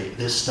that say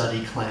this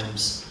study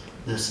claims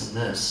this and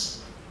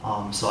this?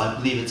 So I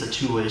believe it's a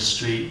two-way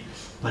street.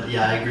 But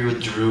yeah, I agree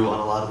with Drew on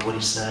a lot of what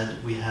he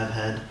said. We have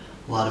had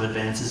a lot of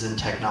advances in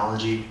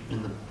technology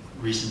in the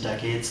recent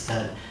decades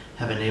that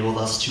have enabled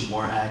us to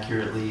more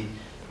accurately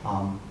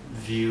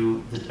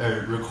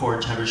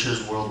record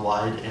temperatures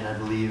worldwide, and I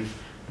believe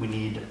we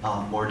need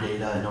more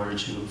data in order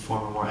to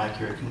form a more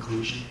accurate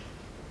conclusion.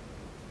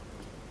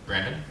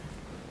 Brandon?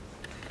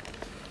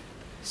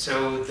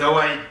 So though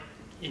I,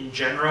 in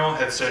general,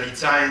 have studied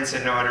science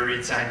and know how to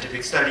read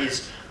scientific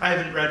studies, I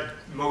haven't read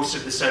most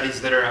of the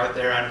studies that are out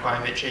there on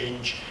climate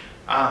change.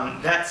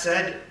 That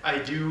said, I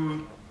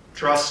do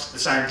trust the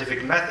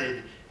scientific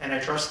method, and I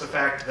trust the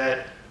fact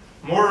that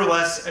more or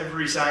less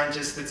every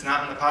scientist that's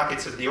not in the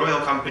pockets of the oil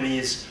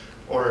companies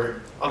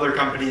or other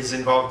companies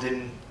involved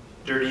in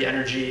dirty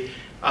energy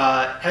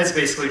has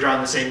basically drawn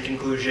the same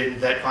conclusion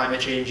that climate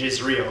change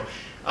is real.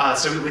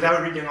 So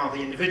without reading all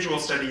the individual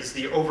studies,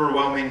 the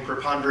overwhelming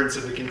preponderance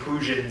of the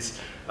conclusions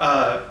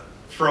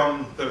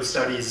from those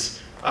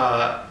studies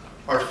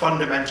are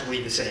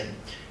fundamentally the same.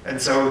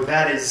 And so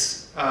that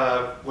is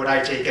what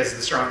I take as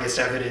the strongest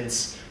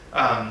evidence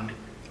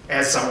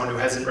as someone who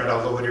hasn't read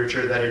all the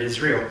literature that it is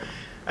real.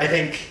 I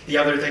think the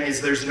other thing is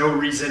there's no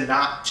reason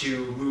not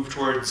to move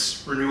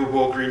towards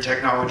renewable green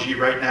technology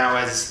right now,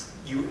 as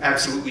you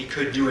absolutely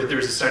could do it. There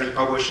was a study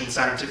published in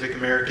Scientific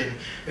American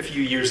a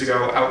few years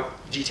ago out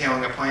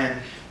detailing a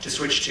plan to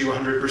switch to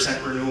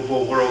 100%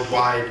 renewable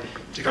worldwide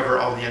to cover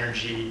all the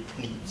energy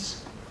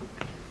needs.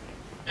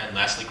 And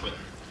lastly, Quentin.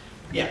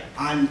 Yeah,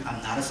 I'm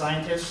not a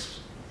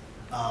scientist,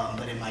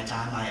 but in my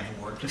time I have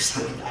worked with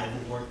scientists.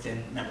 I've worked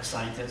and met with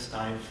scientists.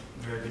 I have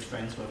very good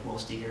friends with Will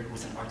Steger,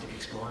 who's an Arctic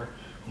explorer,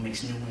 who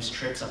makes numerous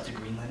trips up to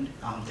Greenland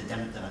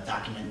to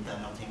document the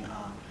melting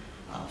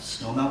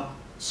snowmelt.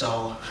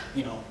 So,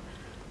 you know,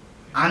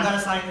 I'm not a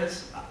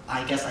scientist.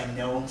 I guess I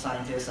know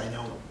scientists. I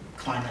know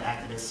climate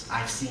activists.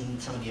 I've seen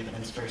some of the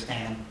evidence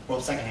firsthand, well,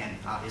 secondhand,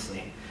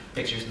 obviously,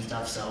 pictures and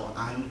stuff. So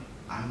I'm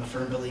a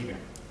firm believer.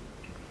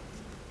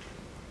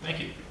 Thank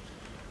you.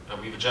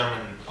 We have a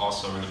gentleman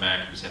also in the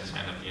back who's had his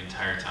hand up the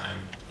entire time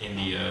in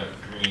the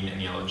green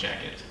and yellow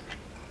jacket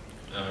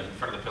in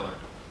front of the pillar.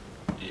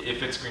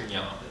 If it's green and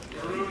yellow.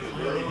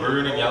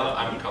 Maroon and yellow?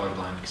 I'm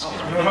colorblind, excuse me.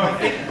 I'm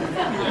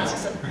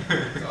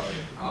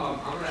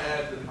going to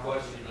add to the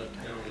question that the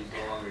gentleman is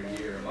no longer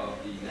here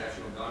about the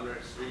National Gun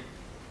Registry.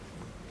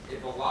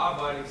 If a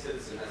law-abiding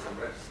citizen has to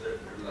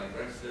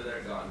register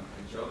their gun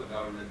and show the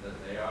government that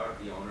they are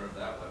the owner of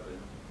that weapon,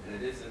 and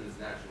it is in this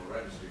national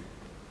registry,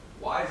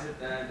 why is it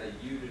then that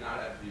you do not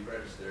have to be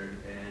registered,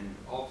 and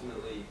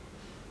ultimately,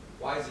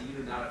 why is it you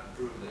do not have to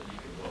prove that you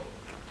can vote?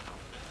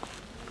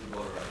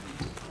 Voter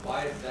ID.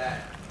 Why is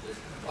that?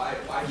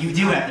 Why You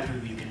do have to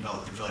prove you can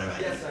vote through voter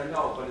ID. Yes, I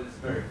know, but it's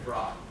very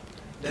fraud.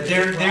 There- The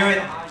fraud there-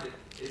 behind it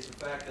is the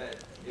fact that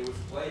it was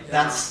played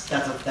down.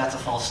 That's a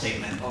false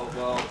statement. Oh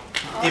well.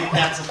 If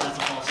that's a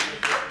false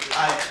statement.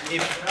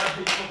 There are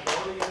people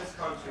voting in this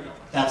country.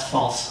 That's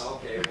false.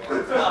 Okay,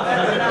 well,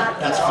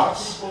 That's there are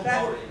false. people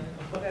voting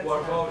who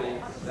are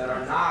voting that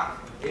are not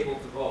able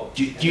to vote.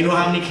 Do you know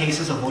how many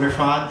cases of voter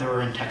fraud there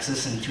were in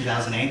Texas in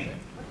 2008?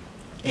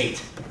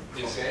 8.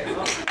 Okay.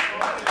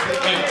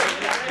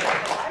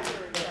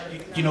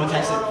 Do you know what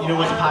Texas? You know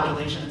what the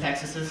population of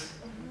Texas is?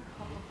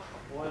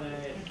 1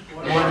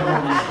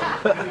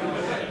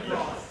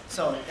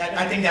 So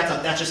I think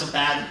that's just a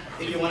bad.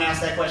 If you want to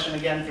ask that question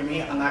again for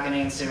me, I'm not going to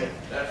answer it.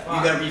 That's You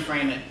fine. got to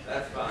reframe it.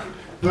 That's fine.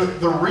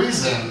 The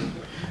reason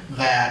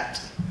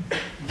that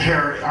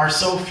there are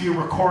so few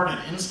recorded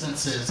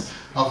instances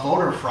of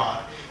voter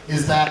fraud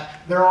is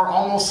that there are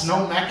almost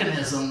no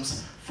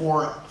mechanisms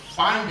for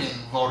finding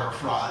voter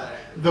fraud.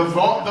 The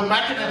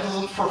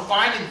mechanisms for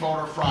finding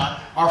voter fraud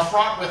are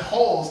fraught with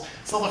holes.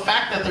 So the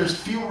fact that there's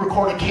few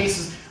recorded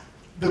cases,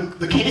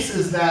 the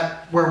cases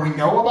where we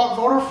know about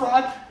voter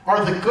fraud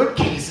are the good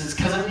cases,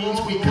 because it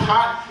means we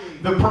caught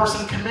the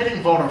person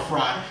committing voter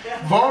fraud.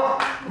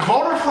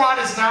 Voter fraud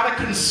is not a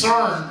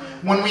concern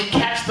when we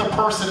catch the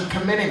person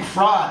committing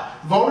fraud.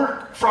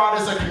 Voter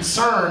fraud is a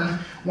concern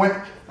when,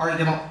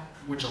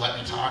 would you let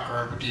me talk,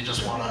 or do you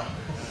just want to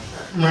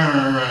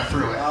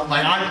through it?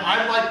 Like,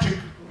 I'd like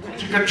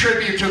to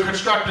contribute to a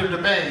constructive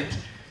debate,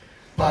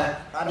 but,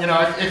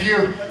 if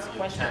you...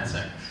 10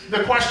 seconds.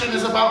 The question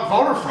is about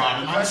voter fraud,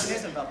 and The question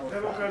isn't about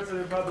voter fraud.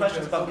 The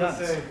question's about guns.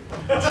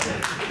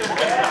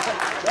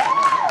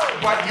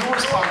 But you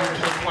responded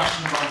to the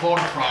question about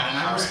voter fraud, and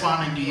I'm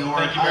responding to your...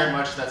 Thank you very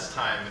much. That's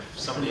time. If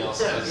somebody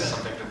else has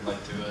something they'd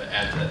like to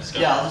add to that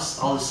discussion. Yeah,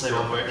 I'll just say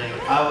one more thing.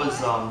 I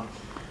was,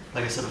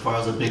 like I said before, I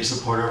was a big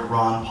supporter of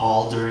Ron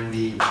Paul during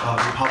the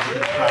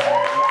Republican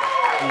primary.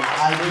 And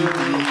I do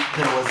believe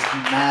there was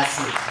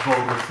massive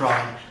voter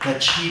fraud that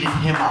cheated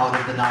him out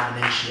of the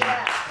nomination.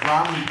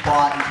 Romney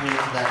bought and paid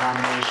for that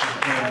nomination,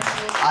 and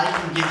I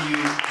can give you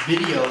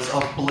videos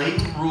of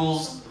blatant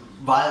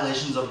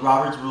violations of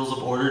Robert's Rules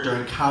of Order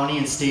during county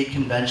and state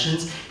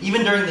conventions,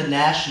 even during the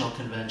national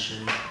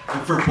convention.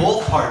 And for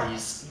both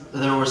parties,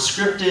 there were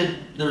scripted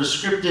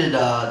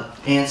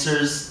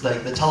answers,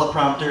 like the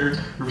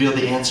teleprompter revealed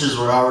the answers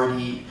were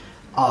already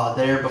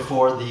there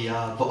before the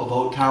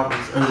vote count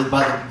was,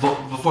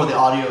 before the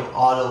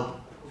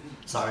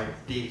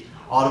the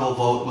audible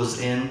vote was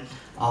in.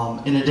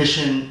 In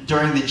addition,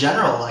 during the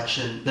general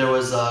election, there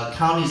was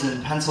counties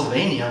in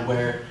Pennsylvania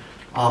where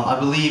I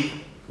believe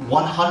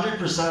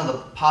 100% of the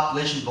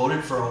population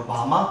voted for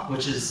Obama,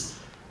 which is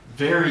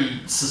very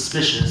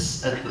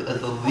suspicious at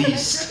the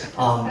least.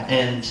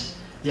 And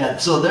yeah,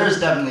 so there's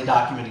definitely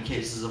documented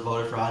cases of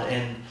voter fraud,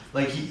 and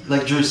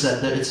like Drew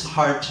said, it's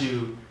hard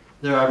to.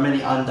 There are many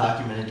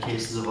undocumented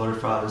cases of voter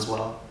fraud as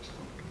well.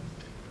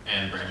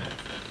 And Brandon.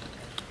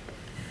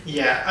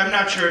 Yeah, I'm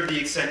not sure of the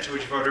extent to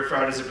which voter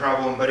fraud is a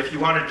problem, but if you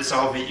wanted to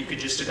solve it, you could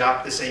just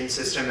adopt the same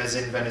system as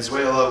in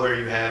Venezuela, where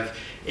you have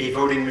a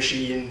voting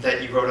machine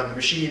that you vote on the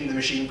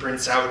machine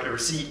prints out a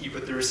receipt, you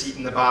put the receipt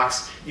in the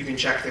box, you can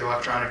check the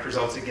electronic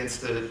results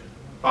against the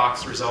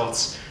box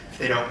results. If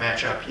they don't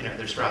match up,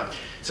 there's fraud.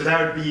 So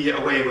that would be a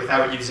way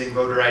without using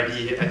voter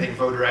ID. I think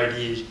voter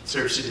ID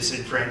serves to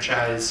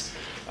disenfranchise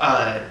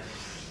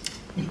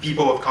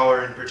people of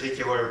color in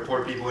particular,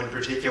 poor people in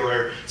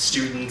particular,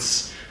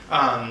 students,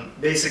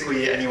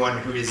 basically anyone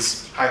who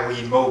is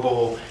highly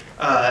mobile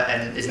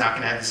and is not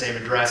going to have the same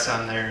address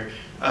on their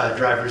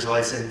driver's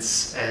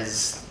license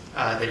as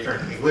they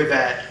currently live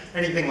at,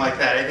 anything like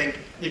that. I think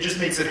it just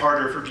makes it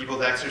harder for people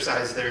to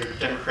exercise their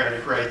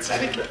democratic rights. I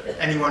think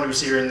anyone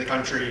who's here in the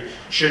country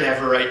should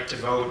have a right to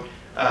vote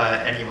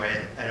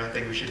anyway. I don't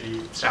think we should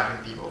be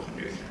stopping people from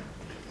doing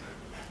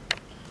that.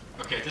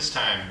 Okay, at this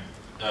time,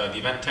 the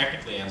event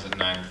technically ends at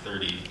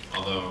 9:30,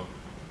 although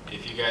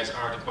if you guys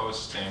aren't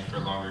opposed to staying for a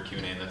longer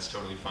Q&A, that's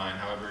totally fine.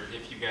 However,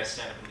 if you guys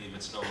stand up and leave,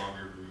 it's no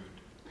longer rude.